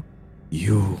you.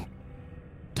 You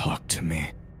talked to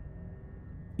me.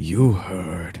 You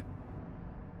heard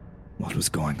what was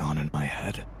going on in my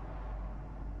head.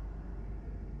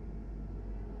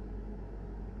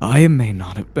 I may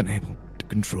not have been able to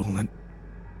control it,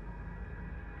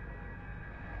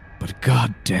 but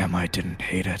goddamn, I didn't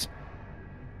hate it.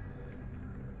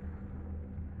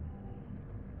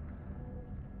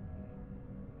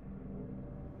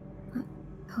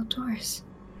 Eldoris.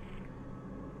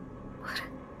 What?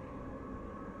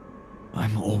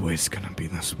 I'm always gonna be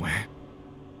this way.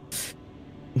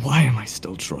 Why am I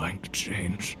still trying to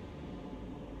change?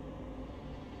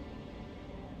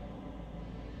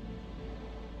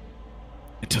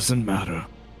 It doesn't matter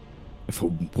if a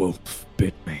wolf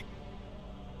bit me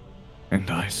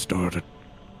and I started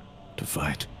to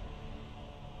fight.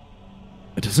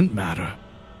 It doesn't matter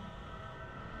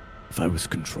if I was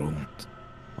controlled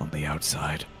on the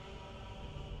outside.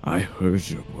 I heard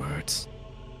your words,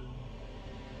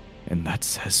 and that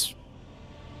says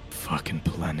fucking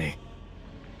plenty.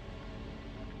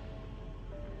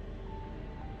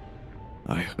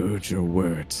 I heard your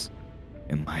words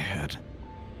in my head.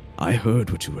 I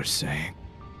heard what you were saying.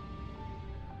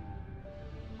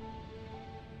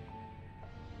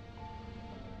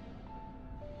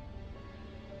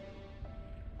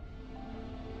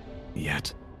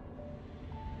 Yet,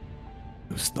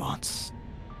 those thoughts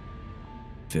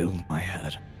filled my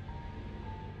head,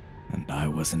 and I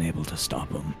wasn't able to stop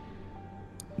them.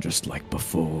 Just like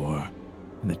before,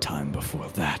 and the time before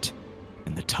that,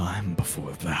 and the time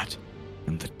before that,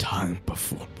 and the time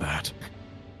before that.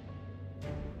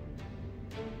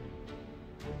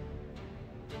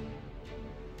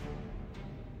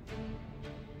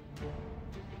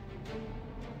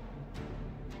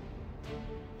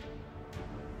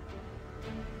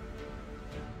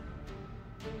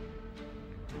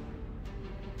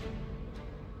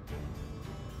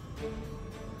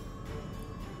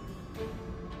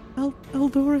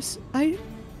 Eldoris, I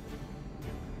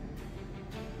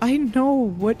know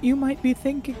what you might be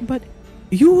thinking, but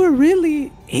you were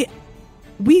really...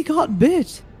 We got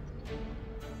bit.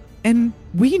 And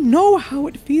we know how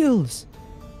it feels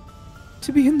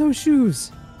to be in those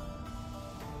shoes.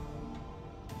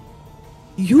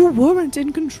 You weren't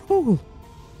in control.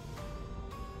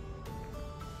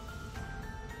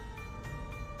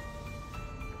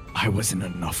 I was in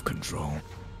enough control.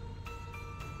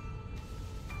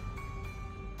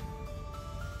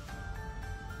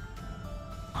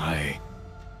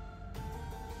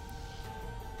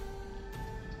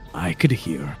 I could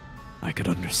hear, I could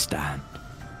understand,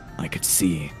 I could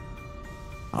see.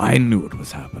 I knew it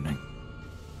was happening.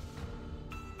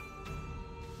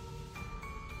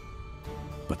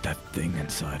 But that thing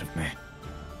inside of me,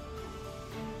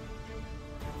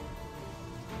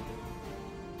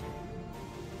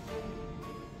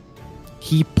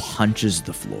 he punches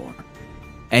the floor,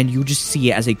 and you just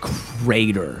see as a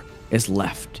crater is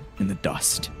left in the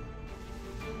dust.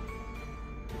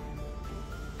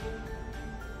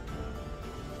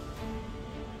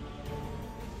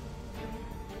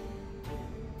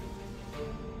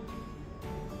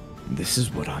 this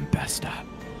is what I'm best at.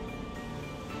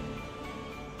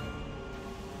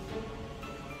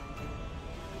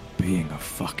 Being a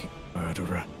fucking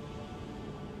murderer.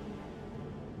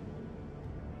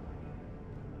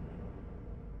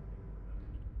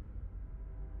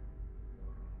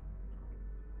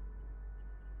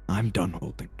 I'm done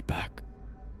holding it back.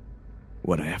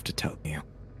 What I have to tell you.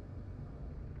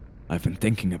 I've been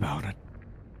thinking about it.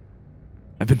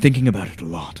 I've been thinking about it a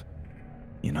lot.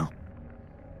 You know?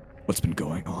 What's been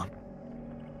going on?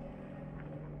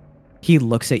 He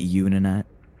looks at you, Nanette.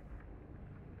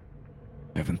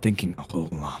 I've been thinking a whole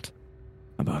lot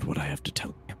about what I have to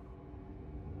tell you.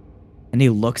 And he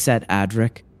looks at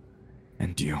Adric.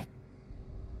 And you.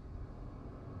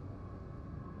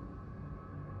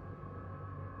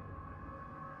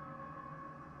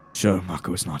 Sure,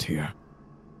 Mako's not here.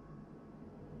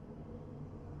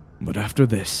 But after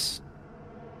this,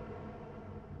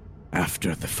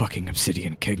 after the fucking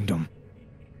Obsidian Kingdom,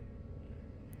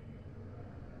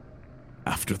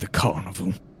 after the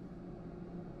carnival,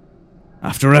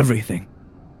 after everything,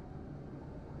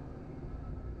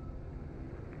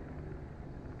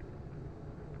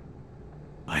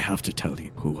 I have to tell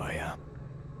you who I am.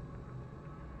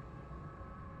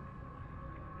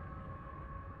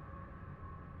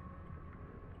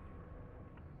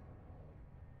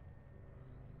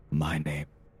 My name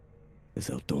is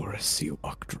Eldorus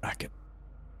Seawalk Dragon.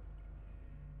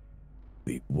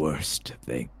 The worst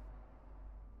thing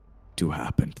to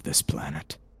happen to this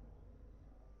planet.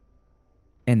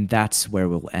 And that's where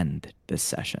we'll end this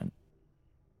session.